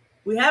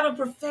we haven't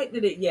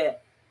perfected it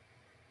yet,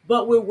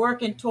 but we're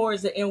working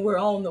towards it and we're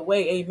on the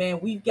way, amen.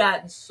 We've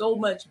gotten so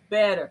much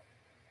better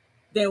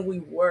than we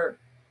were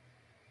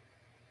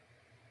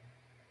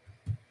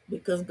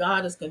because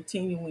God is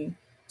continuing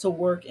to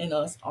work in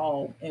us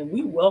all, and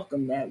we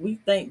welcome that. We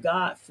thank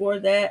God for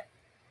that.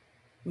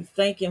 We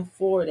thank him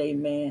for it,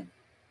 amen,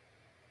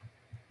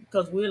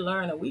 because we're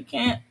learning. We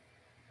can't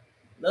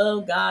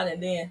love God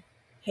and then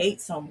hate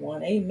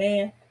someone,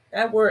 amen.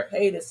 That word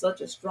hate is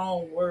such a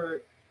strong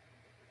word,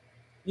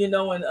 and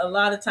a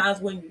lot of times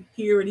when you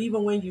hear it,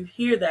 even when you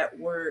hear that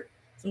word,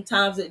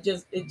 sometimes it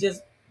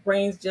just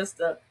brings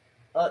just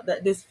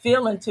this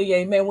feeling to you,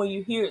 amen. When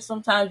you hear it,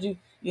 sometimes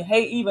you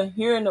hate even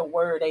hearing the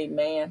word,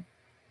 amen,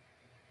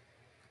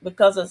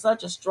 because it's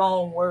such a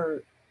strong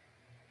word.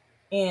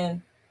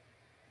 And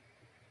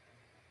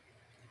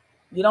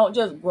you don't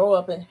just grow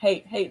up in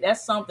hate.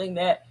 That's something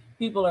that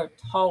people are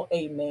taught,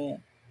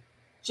 amen.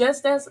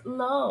 Just as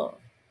love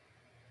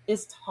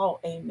is taught,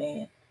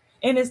 amen,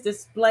 and it's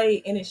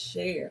displayed and it's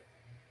shared,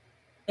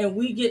 and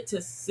we get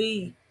to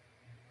see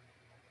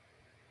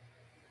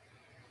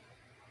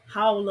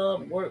how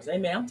love works,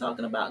 amen. I'm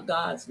talking about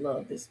God's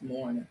love this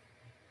morning,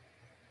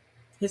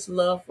 his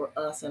love for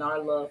us and our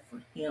love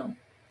for him,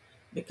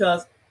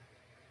 because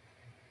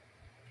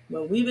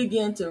when we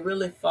begin to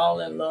really fall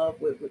in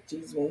love with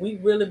Jesus, when we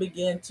really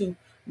begin to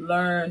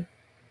learn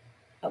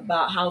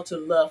about how to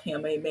love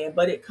him, amen,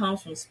 but it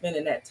comes from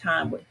spending that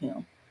time with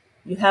him.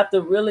 You have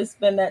to really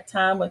spend that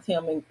time with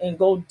him and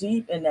go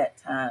deep in that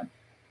time,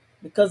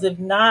 because if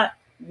not,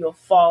 you'll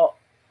fall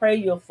prey,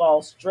 you'll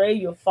fall stray,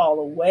 you'll fall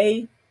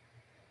away,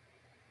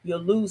 you'll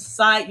lose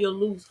sight, you'll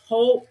lose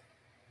hope.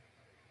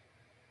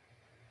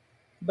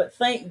 But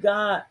thank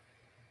God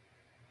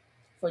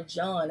for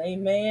John,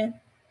 amen,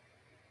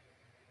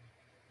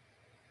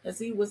 as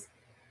he was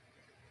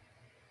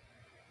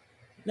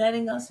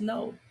letting us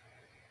know,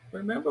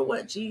 remember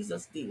what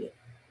Jesus did.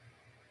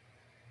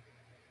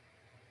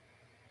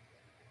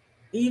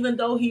 Even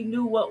though he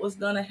knew what was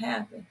going to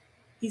happen,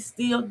 he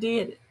still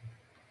did it.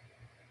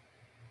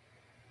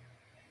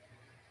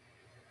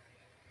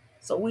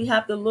 So we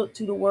have to look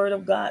to the word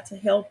of God to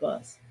help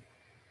us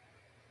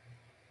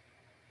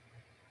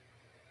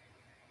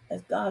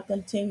as God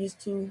continues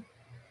to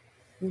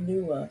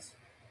renew us.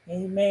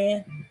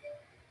 Amen.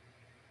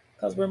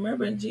 Because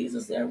remember, in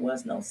Jesus, there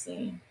was no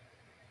sin,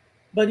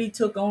 but he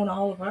took on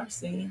all of our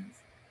sins.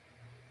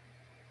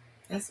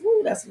 That's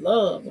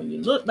love. When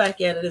you look back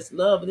at it, it's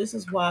love. This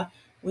is why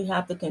we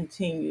have to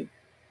continue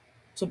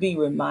to be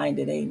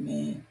reminded.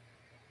 Amen.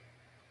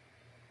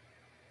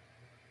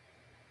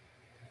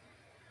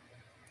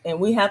 And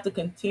we have to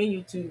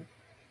continue to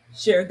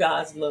share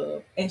God's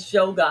love and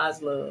show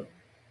God's love.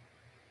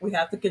 We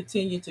have to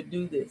continue to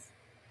do this.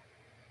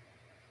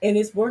 And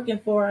it's working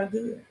for our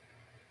good.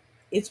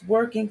 It's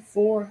working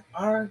for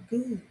our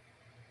good.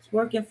 It's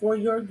working for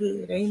your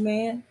good.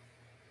 Amen.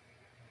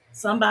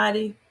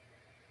 Somebody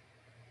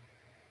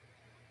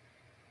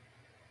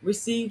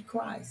received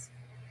Christ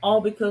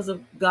all because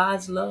of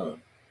God's love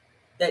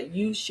that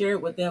you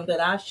shared with them, that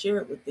I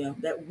shared with them,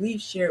 that we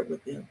shared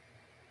with them.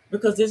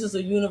 Because this is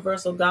a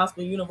universal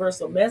gospel,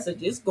 universal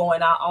message. It's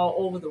going out all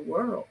over the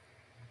world.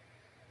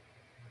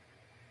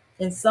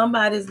 And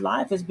somebody's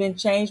life has been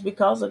changed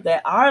because of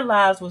that. Our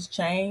lives was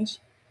changed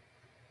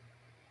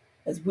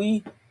as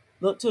we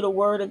look to the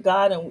word of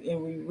God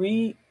and we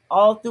read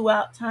all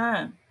throughout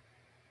time.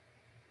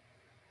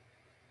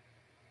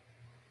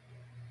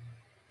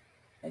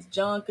 As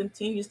John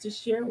continues to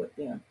share with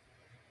them.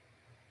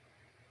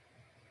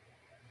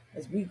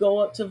 As we go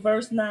up to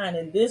verse 9,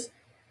 and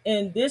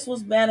this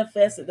was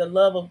manifested the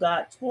love of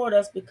God toward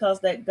us,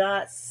 because that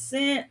God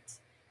sent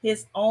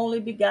his only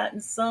begotten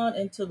son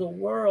into the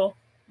world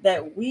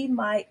that we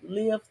might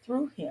live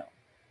through him.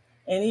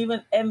 And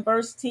even in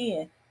verse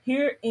 10,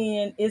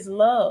 herein is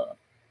love,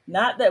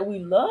 not that we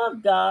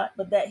loved God,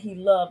 but that he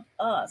loved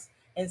us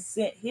and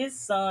sent his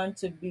son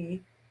to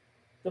be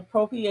the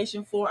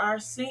propitiation for our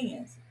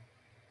sins.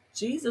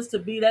 Jesus to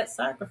be that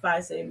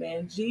sacrifice,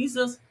 amen.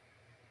 Jesus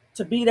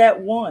to be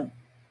that one,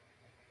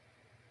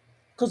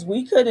 because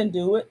we couldn't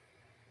do it.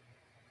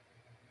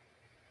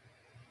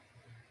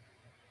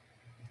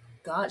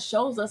 God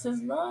shows us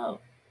his love.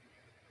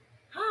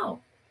 How?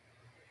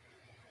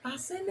 By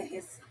sending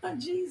his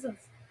son Jesus.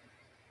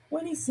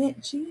 When he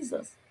sent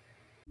Jesus,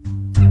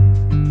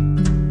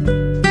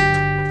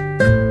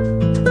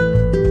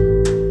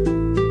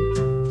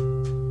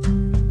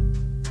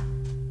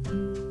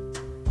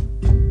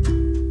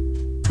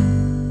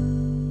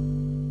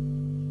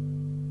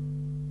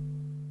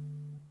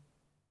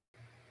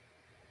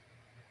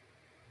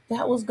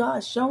 that was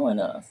God showing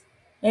us.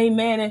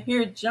 Amen. And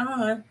here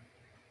John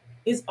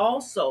is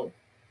also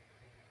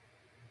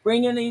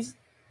bringing these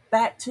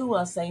back to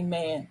us.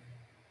 Amen.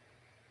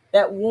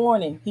 That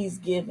warning he's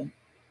given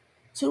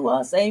to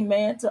us.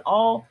 Amen. To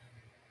all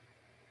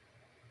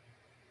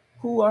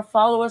who are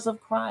followers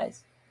of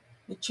Christ,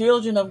 the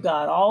children of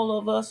God, all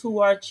of us who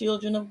are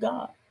children of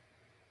God.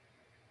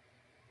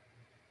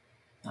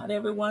 Not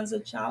everyone's a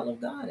child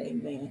of God.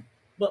 Amen.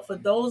 But for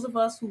those of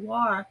us who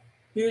are,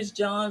 here's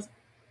John's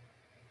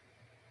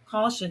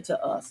caution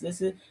to us.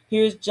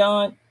 Here's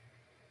John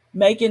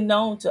making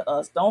known to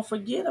us. Don't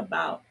forget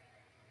about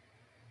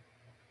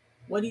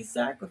what he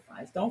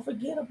sacrificed. Don't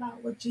forget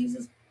about what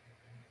Jesus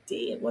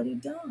did, what he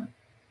done.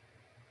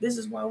 This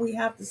is why we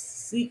have to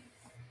seek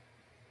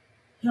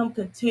him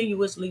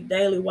continuously,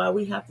 daily, why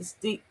we have to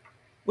stick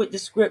with the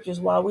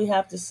scriptures, why we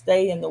have to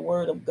stay in the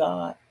word of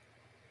God.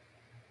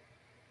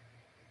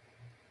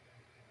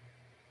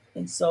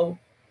 And so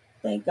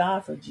thank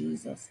God for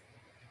Jesus.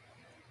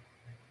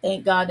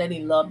 Thank God that he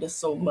loved us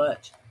so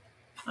much.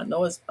 I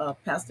know as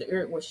Pastor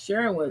Eric was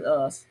sharing with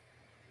us,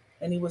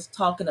 and he was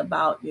talking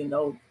about,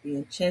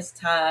 being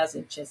chastised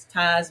and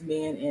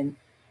chastisement, and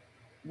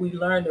we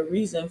learned the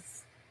reason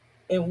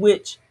in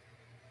which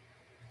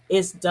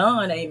it's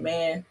done,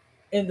 amen,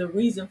 and the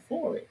reason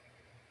for it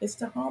is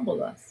to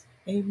humble us,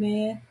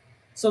 amen,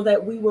 so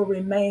that we will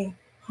remain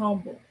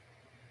humble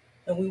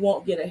and we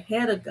won't get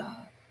ahead of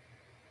God.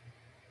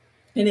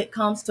 And it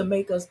comes to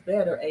make us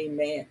better,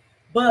 amen.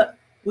 But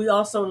we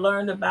also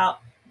learned about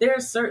there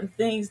are certain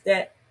things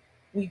that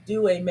we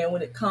do, amen,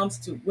 when it comes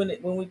to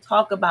when we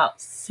talk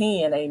about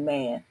sin,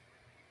 amen.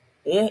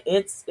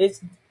 It's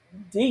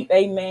deep,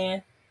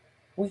 amen.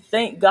 We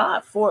thank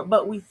God for it,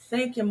 but we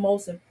thank him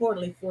most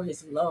importantly for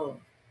his love.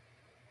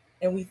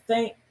 And we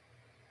thank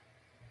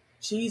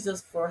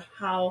Jesus for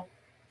how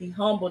he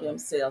humbled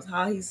himself,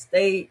 how he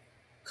stayed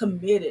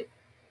committed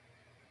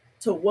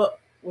to what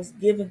was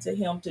given to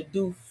him to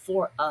do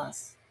for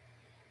us.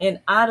 And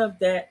out of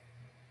that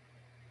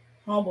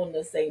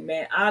humbleness,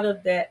 amen, out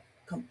of that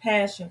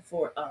compassion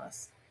for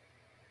us,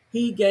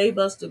 he gave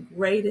us the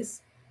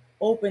greatest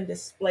open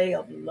display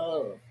of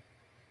love.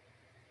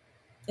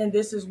 And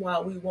this is why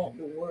we want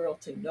the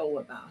world to know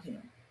about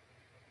him.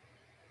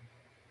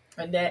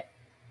 And that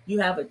you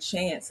have a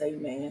chance,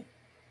 amen,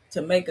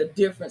 to make a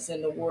difference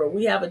in the world.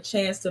 We have a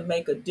chance to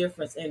make a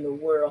difference in the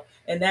world.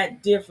 And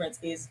that difference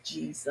is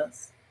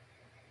Jesus.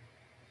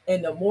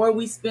 And the more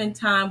we spend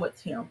time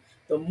with him,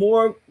 the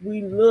more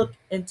we look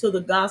into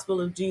the gospel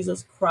of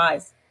Jesus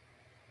Christ,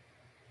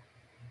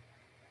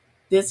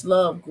 This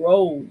love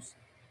grows,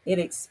 it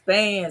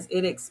expands,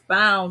 it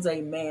expounds,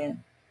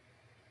 amen.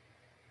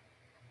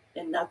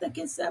 And nothing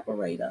can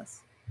separate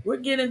us. We're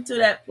getting to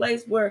that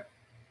place where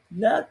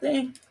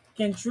nothing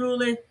can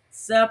truly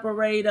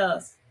separate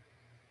us.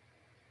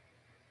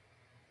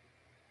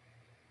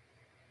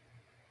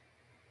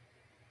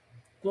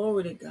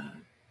 Glory to God.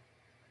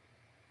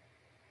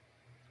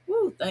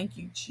 Woo, thank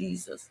you,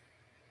 Jesus,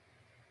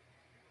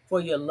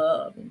 for your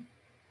love. And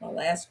my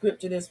last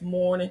scripture this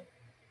morning,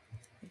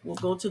 we'll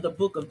go to the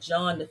book of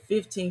John, the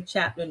 15th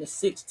chapter and the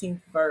 16th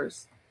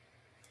verse.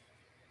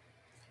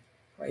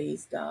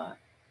 Praise God.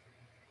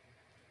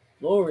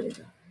 Glory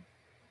to God.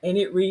 And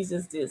it reads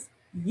as this: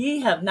 Ye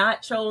have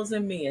not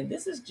chosen me. And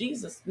this is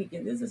Jesus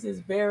speaking. This is his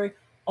very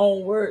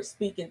own word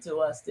speaking to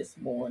us this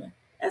morning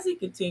as he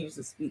continues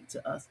to speak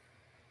to us.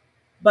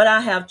 But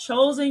I have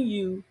chosen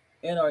you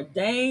and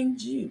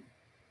ordained you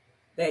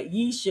that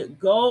ye should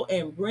go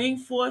and bring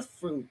forth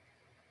fruit,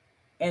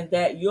 and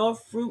that your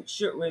fruit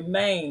should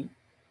remain,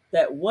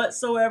 that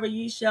whatsoever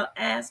ye shall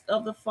ask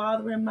of the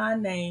Father in my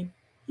name,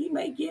 he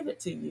may give it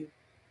to you.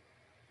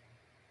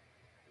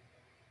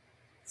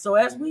 So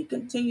as we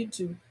continue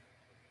to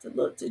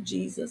look to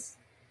Jesus,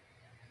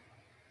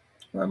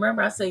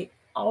 remember I say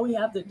all we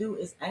have to do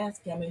is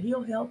ask him and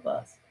he'll help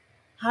us.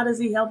 How does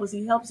he help us?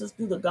 He helps us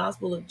through the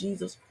gospel of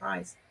Jesus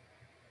Christ.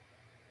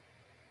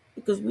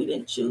 Because we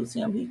didn't choose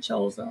him, he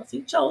chose us.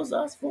 He chose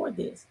us for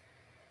this.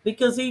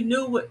 Because he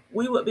knew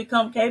we would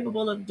become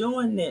capable of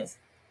doing this.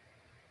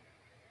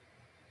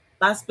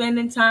 By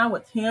spending time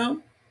with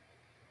him,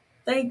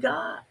 thank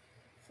God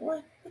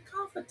for the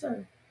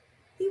Comforter.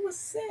 He was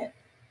sent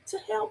to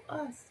help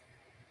us.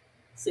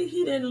 See,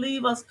 he didn't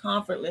leave us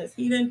comfortless.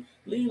 He didn't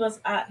leave us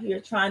out here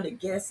trying to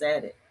guess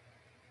at it.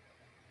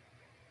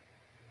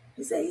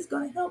 He said he's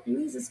going to help you.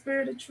 He's the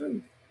spirit of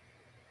truth.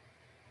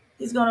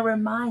 He's going to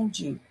remind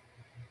you.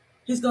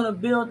 He's going to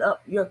build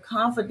up your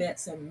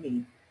confidence in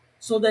me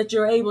so that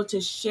you're able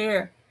to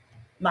share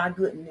my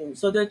good news,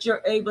 so that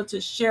you're able to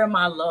share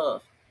my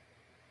love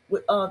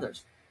with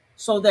others,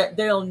 so that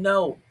they'll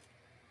know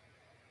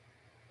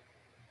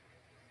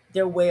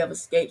their way of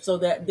escape, so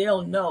that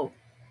they'll know.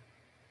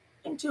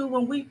 And two,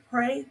 when we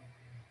pray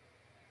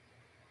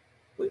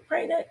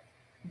that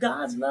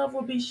God's love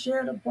will be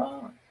shared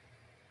abroad,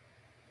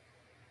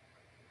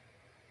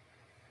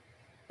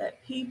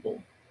 that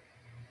people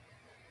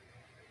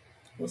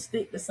will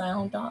stick to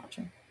sound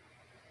doctrine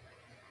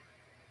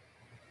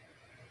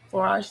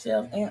for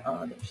ourselves and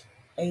others.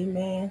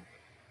 Amen.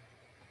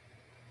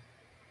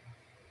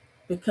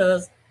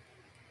 Because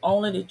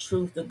only the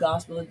truth, the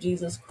gospel of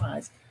Jesus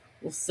Christ,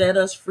 will set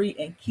us free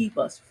and keep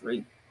us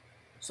free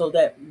so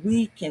that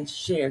we can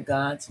share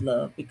God's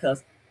love,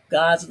 because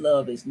God's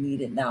love is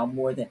needed now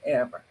more than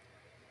ever.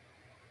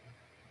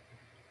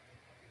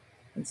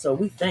 And so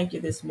we thank you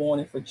this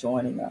morning for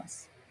joining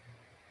us.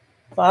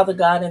 Father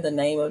God, in the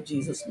name of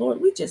Jesus,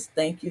 Lord, we just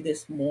thank you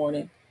this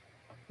morning.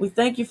 We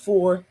thank you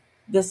for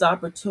this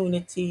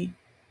opportunity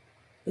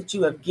that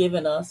you have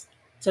given us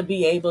to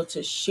be able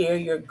to share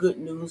your good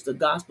news, the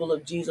gospel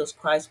of Jesus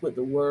Christ, with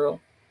the world.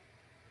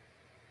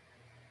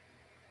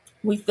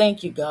 We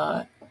thank you,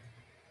 God,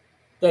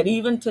 that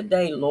even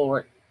today,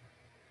 Lord,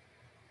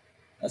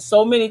 as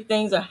so many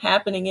things are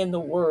happening in the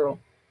world,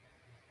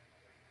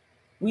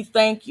 we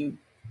thank you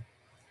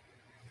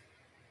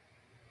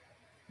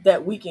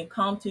that we can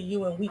come to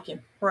you and we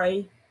can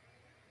pray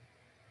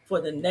for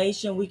the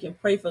nation. We can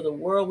pray for the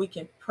world. We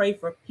can pray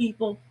for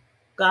people.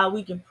 God,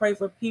 we can pray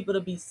for people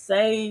to be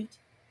saved.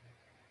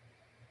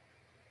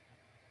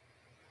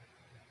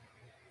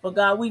 For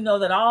God, we know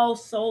that all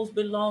souls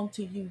belong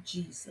to you,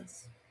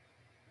 Jesus.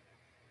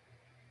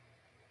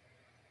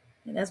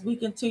 And as we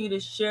continue to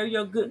share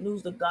your good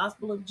news, the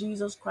gospel of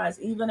Jesus Christ,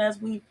 even as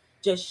we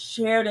just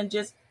shared and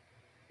just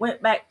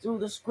went back through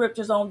the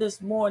scriptures on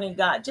this morning,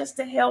 God, just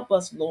to help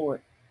us,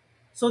 Lord,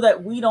 so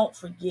that we don't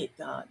forget,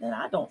 God, that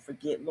I don't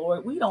forget,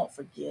 Lord, we don't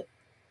forget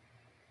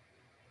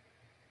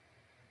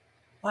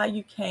why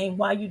you came,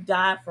 why you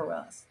died for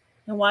us,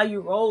 and why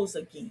you rose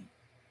again.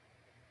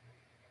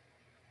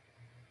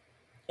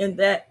 And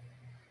that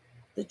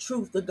the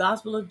truth, the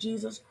gospel of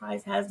Jesus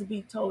Christ, has to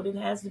be told, it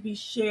has to be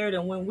shared.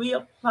 And when we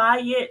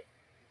apply it,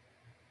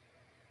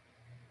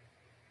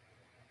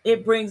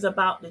 it brings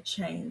about the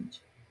change.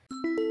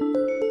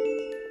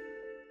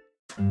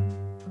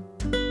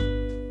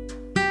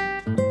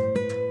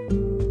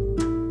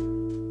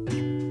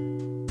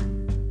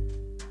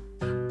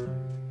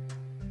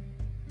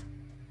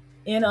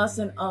 In us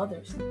and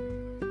others,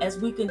 as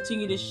we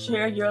continue to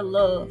share your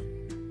love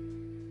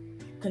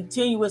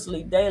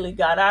continuously, daily,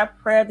 God, our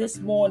prayer this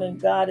morning,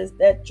 God, is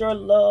that your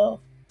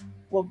love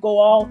will go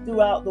all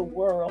throughout the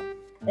world,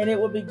 and it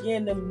will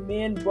begin to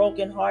mend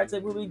broken hearts.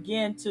 It will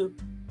begin to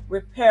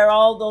repair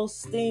all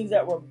those things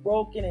that were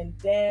broken and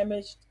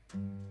damaged.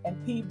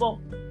 And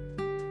people,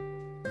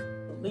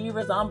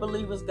 believers,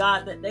 unbelievers,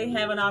 God, that they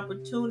have an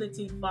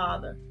opportunity,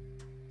 Father,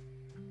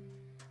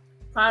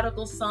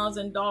 prodigal sons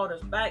and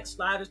daughters,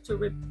 backsliders, to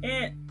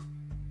repent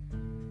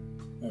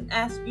and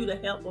ask you to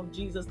help them,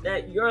 Jesus,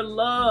 that your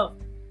love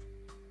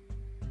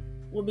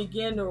will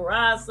begin to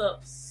rise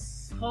up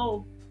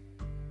so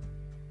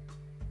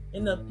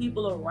in the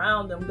people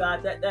around them,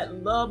 God,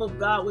 that love of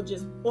God would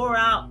just pour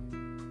out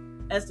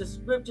as the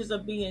scriptures are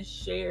being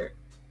shared.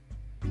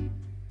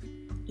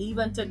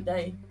 Even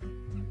today,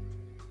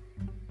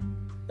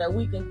 that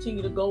we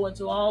continue to go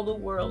into all the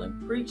world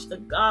and preach the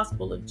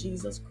gospel of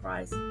Jesus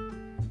Christ.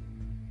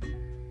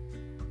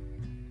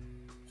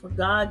 For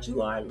God,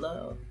 you are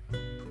love.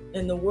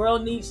 And the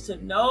world needs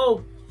to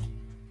know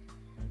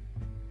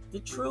the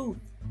truth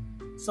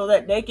so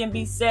that they can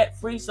be set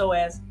free. So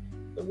as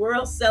the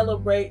world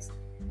celebrates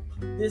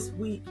this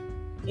week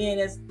in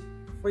as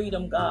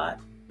freedom, God,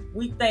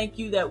 we thank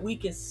you that we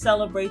can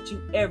celebrate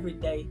you every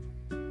day.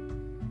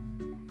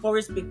 For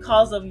it's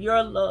because of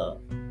your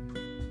love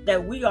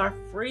that we are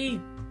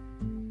free,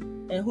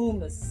 and whom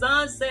the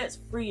Son sets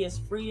free is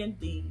free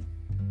indeed.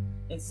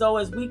 And so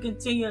as we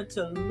continue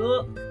to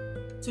look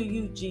to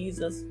you,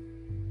 Jesus,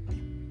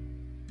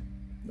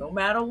 no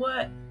matter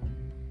what,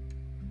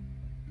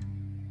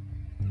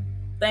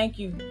 thank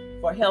you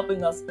for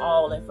helping us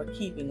all and for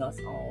keeping us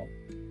all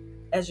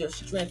as you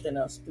strengthen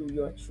us through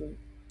your truth,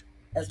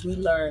 as we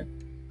learn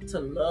to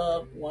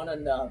love one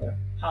another,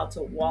 how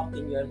to walk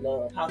in your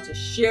love, how to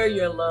share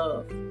your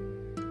love,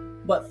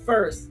 but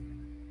first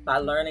by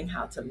learning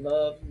how to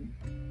love you.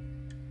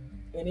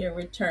 And in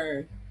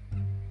return,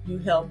 you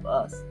help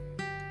us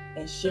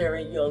in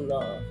sharing your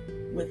love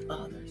with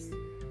others,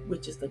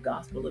 which is the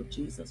gospel of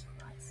Jesus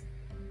Christ.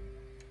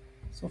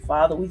 So,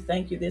 Father, we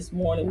thank you this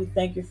morning. We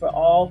thank you for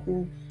all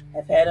who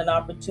have had an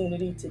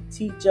opportunity to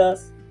teach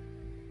us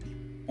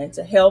and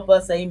to help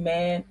us,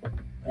 amen,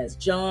 as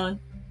John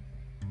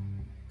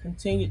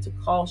continued to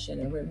caution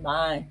and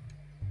remind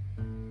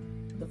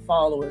the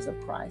followers of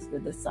Christ, the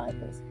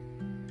disciples.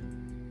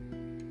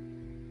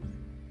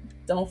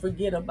 Don't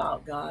forget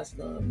about God's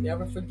love.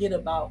 Never forget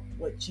about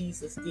what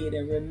Jesus did.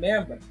 And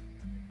remember,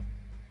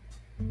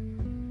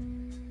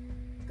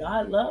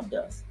 God loved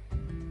us,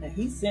 and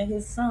he sent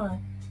his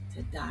Son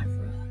to die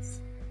for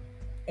us.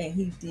 And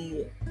he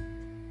did.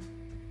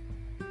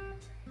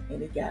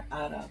 And he got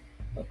out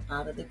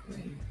of the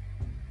grave.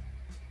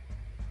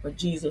 For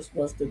Jesus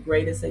was the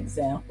greatest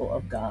example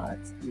of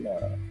God's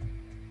love.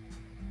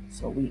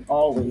 So we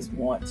always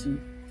want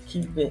to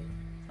keep it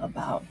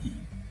about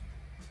him.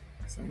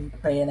 So we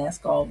pray and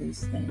ask all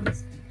these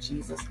things. In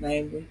Jesus'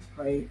 name we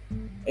pray.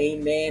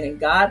 Amen. And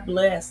God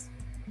bless.